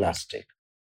from plastic,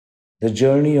 the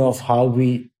journey of how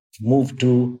we move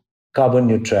to carbon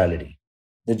neutrality,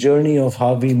 the journey of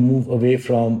how we move away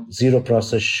from zero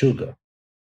processed sugar,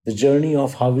 the journey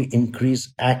of how we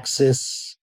increase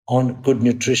access on good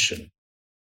nutrition.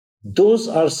 Those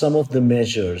are some of the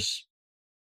measures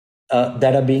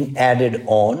that are being added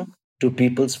on to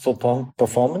people's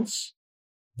performance.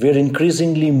 We're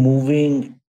increasingly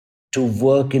moving to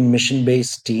work in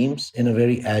mission-based teams in a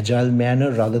very agile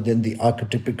manner rather than the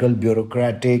archetypical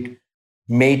bureaucratic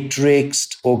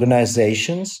matrixed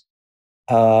organizations.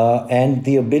 And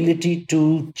the ability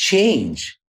to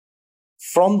change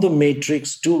from the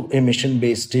matrix to a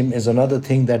mission-based team is another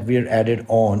thing that we're added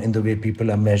on in the way people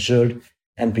are measured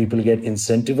and people get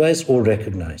incentivized or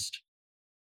recognized.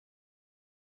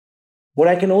 What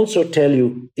I can also tell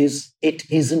you is it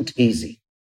isn't easy.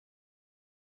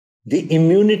 The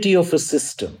immunity of a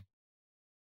system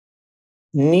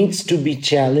needs to be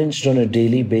challenged on a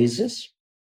daily basis.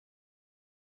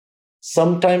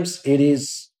 Sometimes it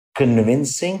is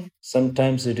convincing,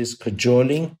 sometimes it is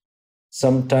cajoling,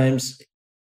 sometimes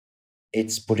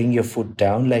it's putting your foot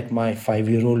down like my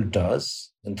 5-year-old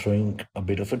does and throwing a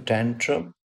bit of a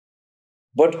tantrum.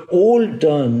 But all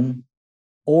done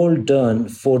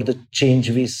for the change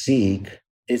we seek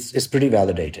is pretty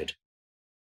validated.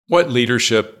 What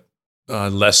leadership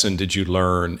lesson did you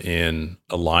learn in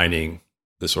aligning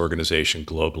this organization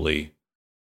globally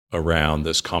around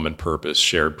this common purpose,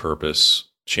 shared purpose,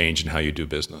 change in how you do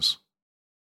business?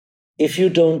 If you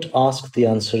don't ask, the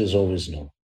answer is always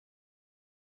no.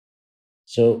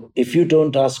 So if you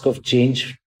don't ask of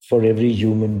change for every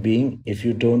human being, if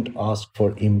you don't ask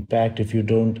for impact, if you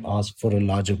don't ask for a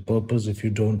larger purpose, if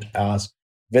you don't ask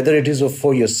whether it is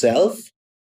for yourself,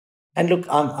 and look,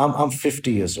 I'm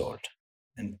 50 years old,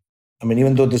 and I mean,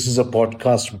 even though this is a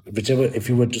podcast, whichever, if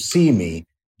you were to see me,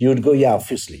 you would go, yeah,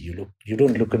 obviously, you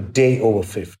don't look a day over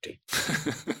 50.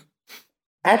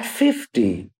 At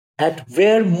 50, at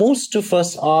where most of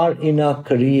us are in our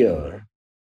career,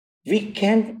 we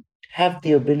can have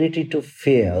the ability to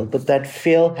fail, but that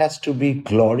fail has to be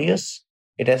glorious.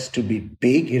 It has to be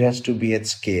big. It has to be at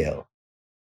scale.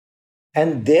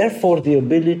 And therefore, the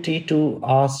ability to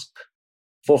ask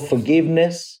for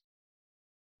forgiveness,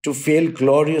 to fail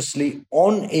gloriously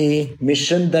on a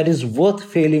mission that is worth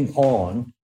failing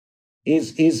on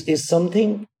is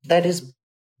something that is,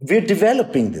 we're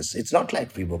developing this. It's not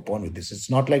like we were born with this. It's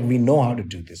not like we know how to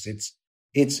do this.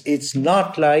 It's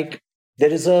not like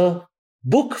there is a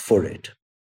book for it.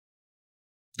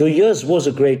 Though Years was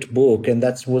a great book, and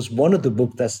that was one of the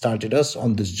books that started us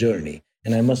on this journey.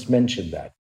 And I must mention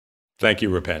that. Thank you,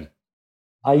 Rupen.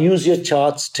 I use your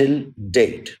charts till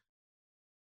date.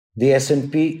 The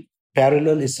S&P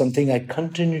parallel is something I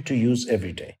continue to use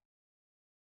every day.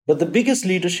 But the biggest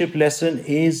leadership lesson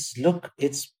is, look,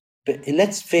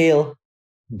 let's fail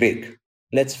big.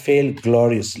 Let's fail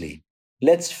gloriously.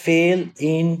 Let's fail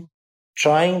in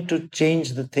trying to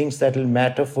change the things that will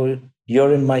matter for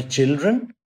your and my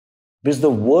children, because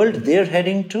the world they're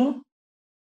heading to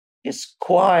is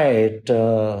quite,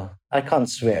 I can't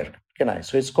swear, can I?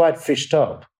 So it's quite fished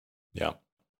up. Yeah.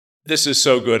 This is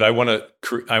so good. I want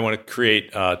to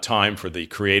create time for the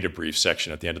creative brief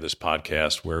section at the end of this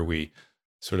podcast, where we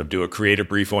sort of do a creative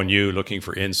brief on you, looking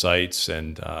for insights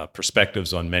and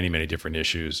perspectives on many, many different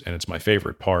issues. And it's my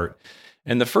favorite part.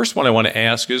 And the first one I want to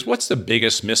ask is, what's the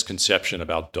biggest misconception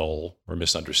about DOLE, or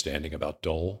misunderstanding about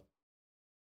DOLE?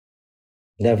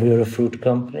 That we're a fruit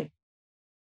company.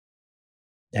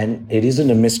 And it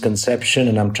isn't a misconception,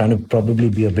 and I'm trying to probably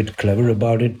be a bit clever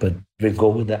about it, but we'll go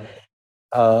with that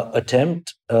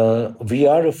attempt. We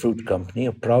are a fruit company,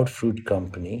 a proud fruit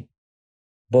company,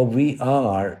 but we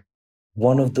are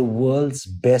one of the world's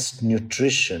best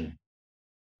nutrition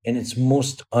in its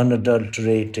most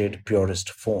unadulterated,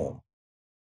 purest form.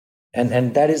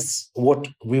 And that is what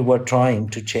we were trying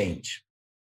to change.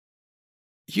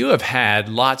 You have had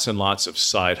lots and lots of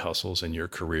side hustles in your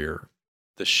career.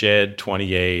 The Shed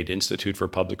 28, Institute for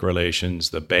Public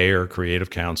Relations, the Bayer Creative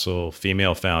Council,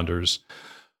 Female Founders.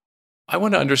 I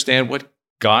want to understand what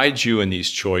guides you in these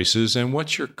choices, and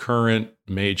what's your current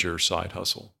major side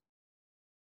hustle?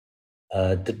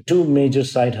 The two major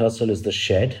side hustle is the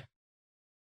Shed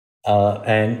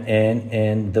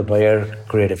and the Bayer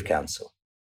Creative Council.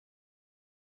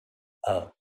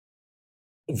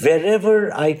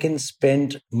 Wherever I can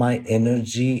spend my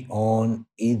energy on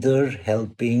either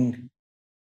helping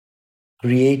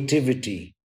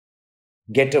creativity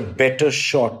get a better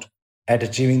shot at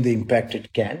achieving the impact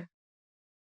it can,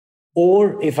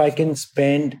 or if I can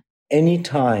spend any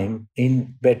time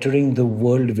in bettering the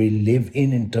world we live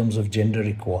in terms of gender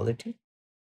equality.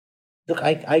 Look,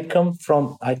 I come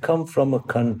from a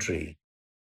country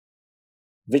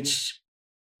which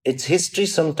its history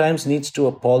sometimes needs to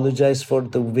apologize for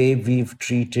the way we've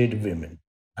treated women.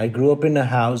 I grew up in a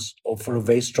house for a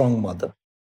very strong mother.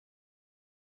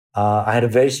 I had a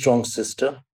very strong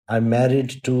sister. I'm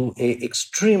married to an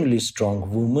extremely strong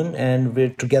woman, and we're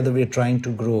trying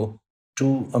to grow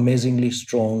two amazingly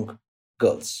strong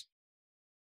girls.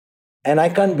 And I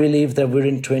can't believe that we're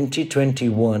in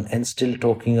 2021 and still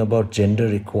talking about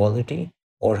gender equality,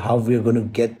 or how we're going to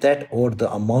get that, or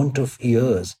the amount of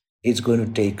years it's going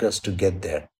to take us to get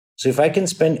there. So if I can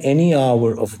spend any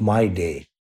hour of my day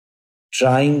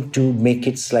trying to make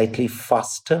it slightly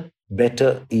faster,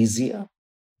 better, easier,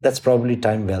 that's probably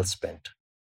time well spent.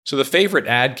 So the favorite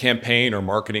ad campaign or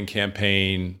marketing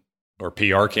campaign or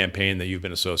PR campaign that you've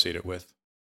been associated with?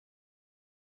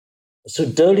 So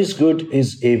Dirt is Good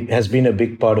has been a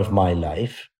big part of my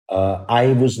life.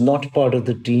 I was not part of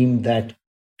the team that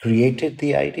created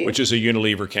the idea. Which is a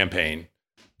Unilever campaign,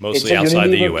 mostly outside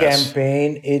the US. It's a Unilever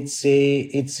campaign.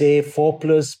 It's a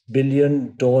 $4+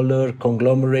 billion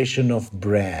conglomeration of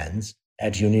brands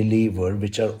at Unilever,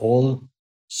 which are all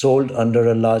sold under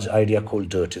a large idea called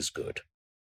Dirt is Good.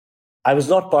 I was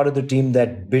not part of the team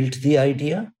that built the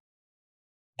idea.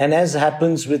 And as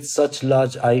happens with such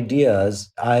large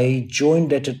ideas, I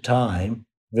joined at a time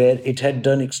where it had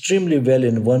done extremely well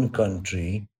in one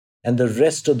country, and the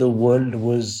rest of the world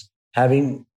was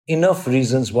having enough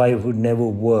reasons why it would never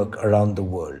work around the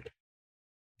world.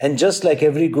 And just like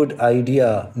every good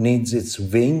idea needs its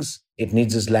wings, it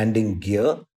needs its landing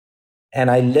gear. And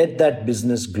I led that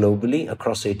business globally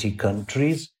across 80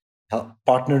 countries,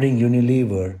 partnering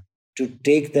Unilever to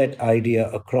take that idea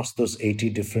across those 80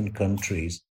 different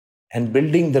countries and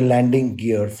building the landing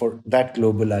gear for that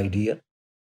global idea.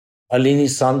 Alini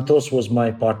Santos was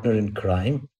my partner in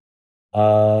crime.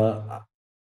 I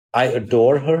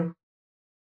adore her.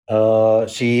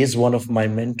 She is one of my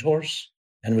mentors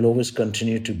and will always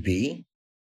continue to be.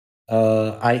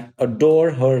 I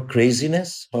adore her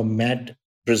craziness, her mad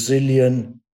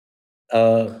Brazilian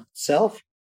self.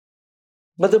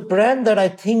 But the brand that I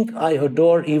think I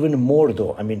adore even more,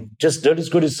 though, I mean, just Dirt is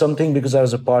Good is something because I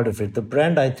was a part of it. The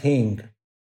brand I think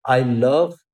I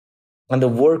love and the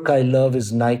work I love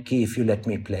is Nike, If You Let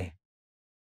Me Play.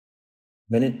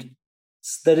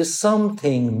 There is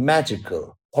something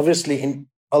magical, obviously, in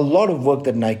a lot of work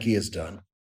that Nike has done,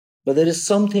 but there is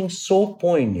something so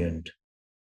poignant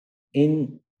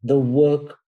in the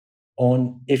work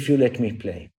on If You Let Me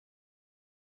Play.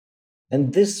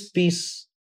 And this piece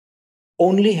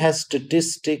only has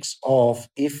statistics of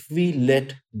if we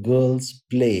let girls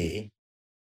play,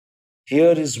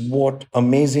 here is what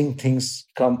amazing things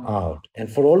come out.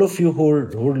 And for all of you who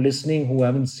are listening, who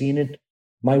haven't seen it,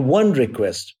 my one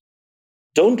request,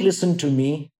 don't listen to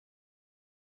me,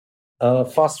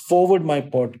 fast forward my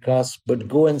podcast, but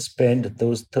go and spend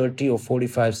those 30 or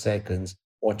 45 seconds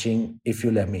watching If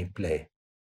You Let Me Play.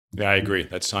 Yeah, I agree.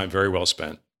 That's time very well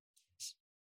spent.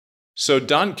 So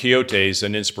Don Quixote is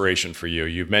an inspiration for you.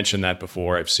 You've mentioned that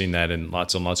before. I've seen that in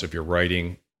lots and lots of your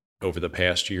writing over the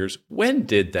past years. When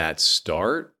did that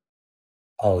start?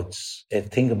 Oh, I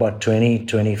think about 20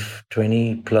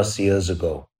 plus years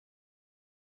ago.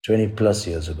 20 plus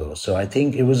years ago. So I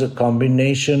think it was a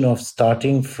combination of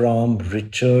starting from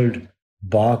Richard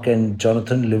Bach and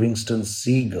Jonathan Livingston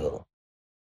Seagull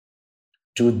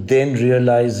to then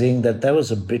realizing that that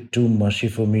was a bit too mushy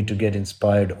for me to get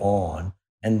inspired on,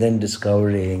 and then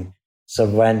discovering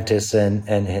Cervantes and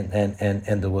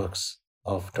the works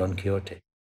of Don Quixote.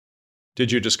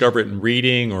 Did you discover it in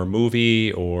reading or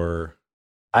movie or?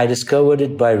 I discovered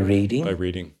it by reading. By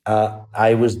reading. I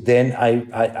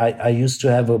used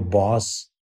to have a boss,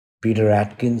 Peter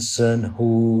Atkinson,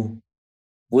 who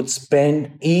would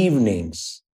spend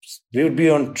evenings. We would be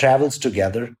on travels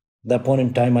together. At that point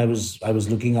in time, I was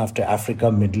looking after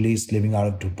Africa, Middle East, living out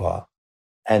of Dubai,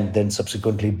 and then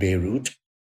subsequently Beirut.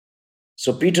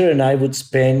 So Peter and I would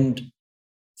spend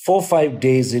 4 or 5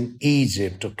 days in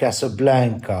Egypt or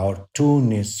Casablanca or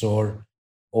Tunis or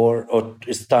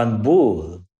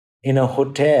Istanbul in a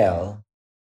hotel,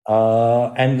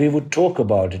 and we would talk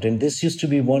about it. And this used to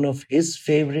be one of his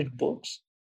favorite books.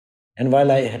 And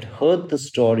while I had heard the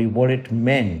story, what it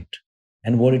meant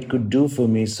and what it could do for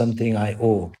me is something I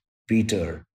owe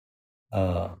Peter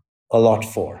a lot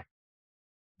for.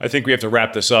 I think we have to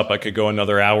wrap this up. I could go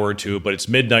another hour or two, but it's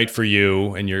midnight for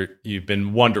you, and you've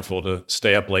been wonderful to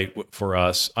stay up late for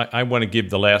us. I want to give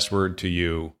the last word to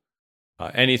you.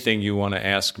 Anything you want to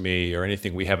ask me or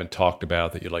anything we haven't talked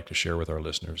about that you'd like to share with our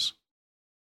listeners?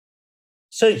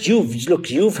 So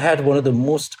you've had one of the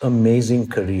most amazing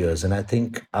careers, and I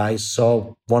think I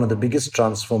saw one of the biggest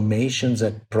transformations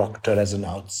at Procter as an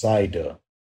outsider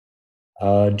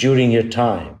during your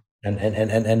time,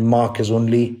 and Mark has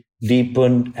only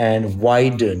deepened and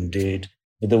widened it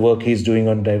with the work he's doing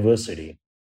on diversity.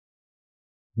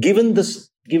 Given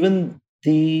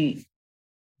the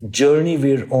journey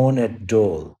we're on at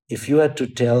DOLE, if you had to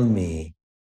tell me,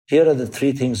 here are the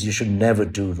 3 things you should never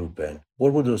do, Rupen,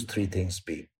 what would those 3 things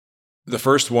be? The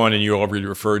first one, and you already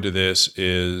referred to this,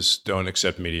 is don't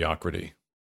accept mediocrity.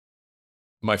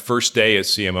 My first day as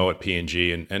CMO at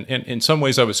P&G, and in some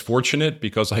ways I was fortunate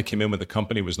because I came in when the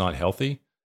company was not healthy,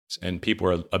 and people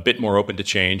are a bit more open to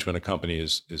change when a company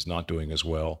is not doing as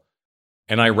well.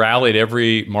 And I rallied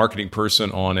every marketing person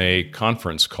on a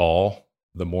conference call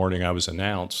the morning I was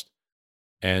announced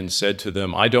and said to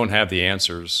them, I don't have the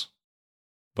answers,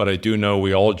 but I do know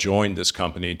we all joined this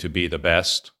company to be the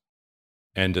best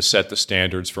and to set the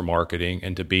standards for marketing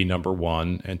and to be number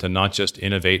one and to not just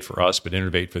innovate for us, but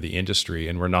innovate for the industry.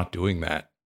 And we're not doing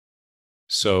that.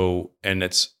 So, and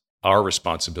it's our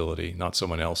responsibility, not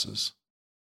someone else's.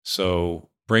 So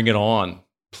bring it on.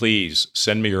 Please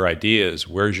send me your ideas.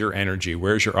 Where's your energy?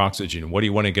 Where's your oxygen? What do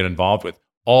you want to get involved with?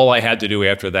 All I had to do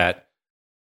after that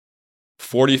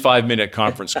 45-minute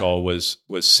conference call was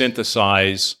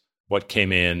synthesize what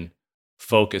came in,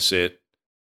 focus it,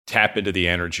 tap into the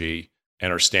energy,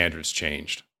 and our standards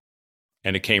changed.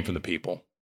 And it came from the people.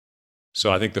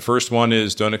 So I think the first one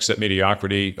is don't accept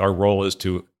mediocrity. Our role is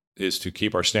to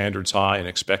keep our standards high and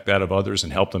expect that of others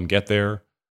and help them get there.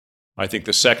 I think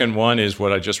the second one is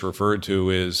what I just referred to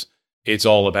is it's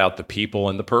all about the people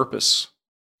and the purpose.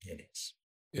 It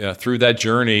is. Through that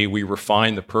journey, we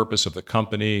refined the purpose of the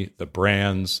company, the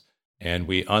brands, and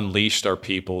we unleashed our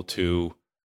people to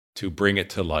bring it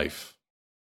to life.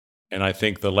 And I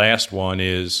think the last one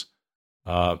is,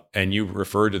 and you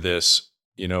referred to this,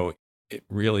 it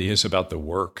really is about the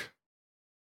work.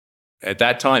 At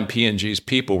that time, P&G's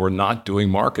people were not doing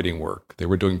marketing work. They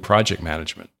were doing project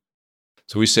management.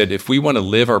 So we said, if we want to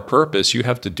live our purpose, you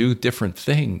have to do different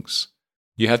things.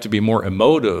 You have to be more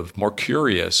emotive, more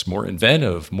curious, more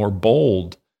inventive, more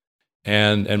bold.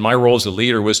 And my role as a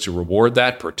leader was to reward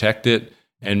that, protect it,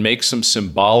 and make some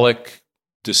symbolic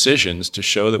decisions to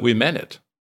show that we meant it.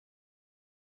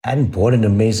 And what an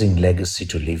amazing legacy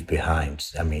to leave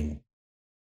behind. I mean,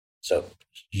 so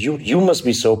you must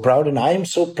be so proud, and I am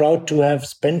so proud to have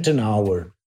spent an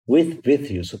hour with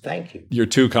you. So thank you. You're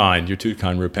too kind. You're too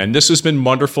kind, Rupen. This has been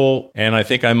wonderful, and I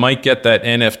think I might get that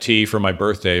NFT for my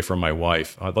birthday from my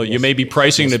wife. Although you may be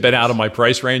pricing it a bit out of my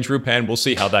price range, Rupen. We'll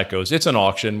see how that goes. It's an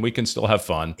auction. We can still have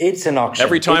fun. It's an auction.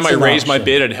 Every time I raise my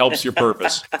bid, it helps your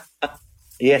purpose.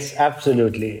 Yes,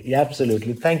 absolutely.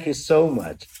 Absolutely. Thank you so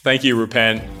much. Thank you,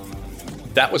 Rupen.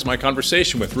 That was my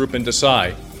conversation with Rupen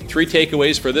Desai. 3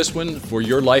 takeaways for this one, for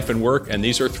your life and work, and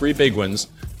these are 3 big ones.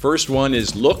 First one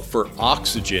is look for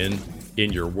oxygen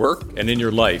in your work and in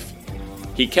your life.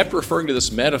 He kept referring to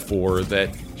this metaphor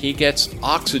that he gets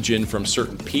oxygen from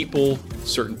certain people,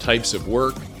 certain types of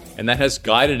work, and that has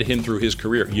guided him through his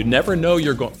career. You never know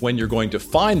when you're going to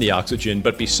find the oxygen,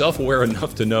 but be self-aware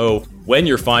enough to know when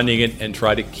you're finding it and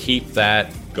try to keep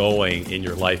that going in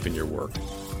your life and your work.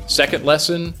 Second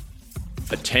lesson,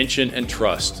 attention and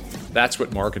trust. That's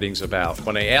what marketing's about.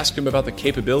 When I asked him about the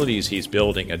capabilities he's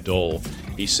building at DOLE,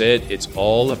 he said it's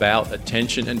all about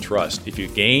attention and trust. If you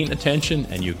gain attention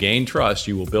and you gain trust,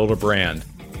 you will build a brand.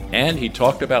 And he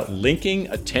talked about linking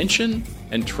attention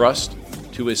and trust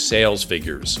to his sales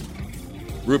figures.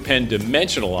 Rupen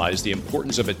dimensionalized the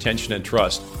importance of attention and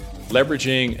trust,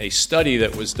 leveraging a study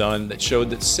that was done that showed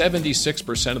that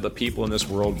 76% of the people in this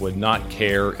world would not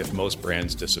care if most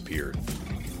brands disappeared.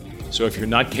 So if you're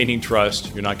not gaining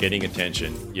trust, you're not getting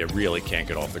attention, you really can't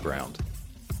get off the ground.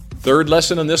 Third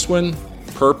lesson on this one,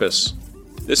 purpose.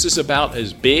 This is about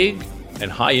as big and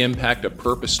high impact a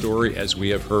purpose story as we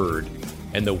have heard.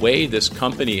 And the way this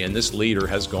company and this leader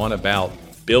has gone about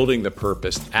building the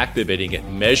purpose, activating it,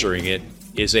 measuring it,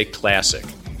 is a classic.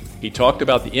 He talked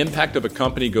about the impact of a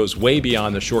company goes way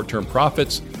beyond the short-term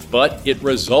profits, but it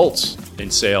results in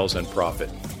sales and profit.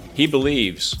 He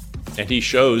believes, and he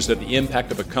shows that the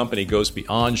impact of a company goes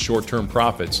beyond short-term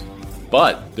profits,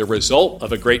 but the result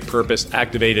of a great purpose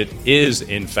activated is,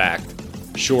 in fact,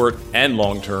 short and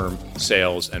long-term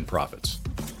sales and profits.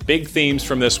 Big themes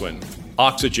from this one: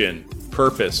 oxygen,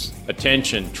 purpose,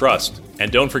 attention, trust,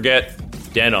 and don't forget,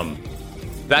 denim.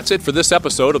 That's it for this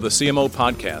episode of the CMO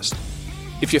Podcast.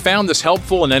 If you found this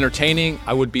helpful and entertaining,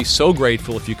 I would be so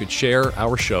grateful if you could share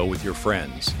our show with your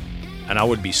friends. And I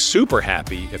would be super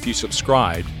happy if you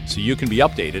subscribed so you can be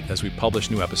updated as we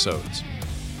publish new episodes.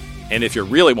 And if you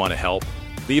really want to help,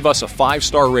 leave us a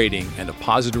 5-star rating and a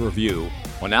positive review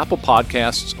on Apple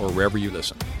Podcasts or wherever you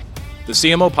listen. The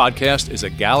CMO Podcast is a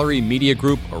Gallery Media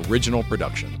Group original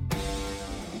production.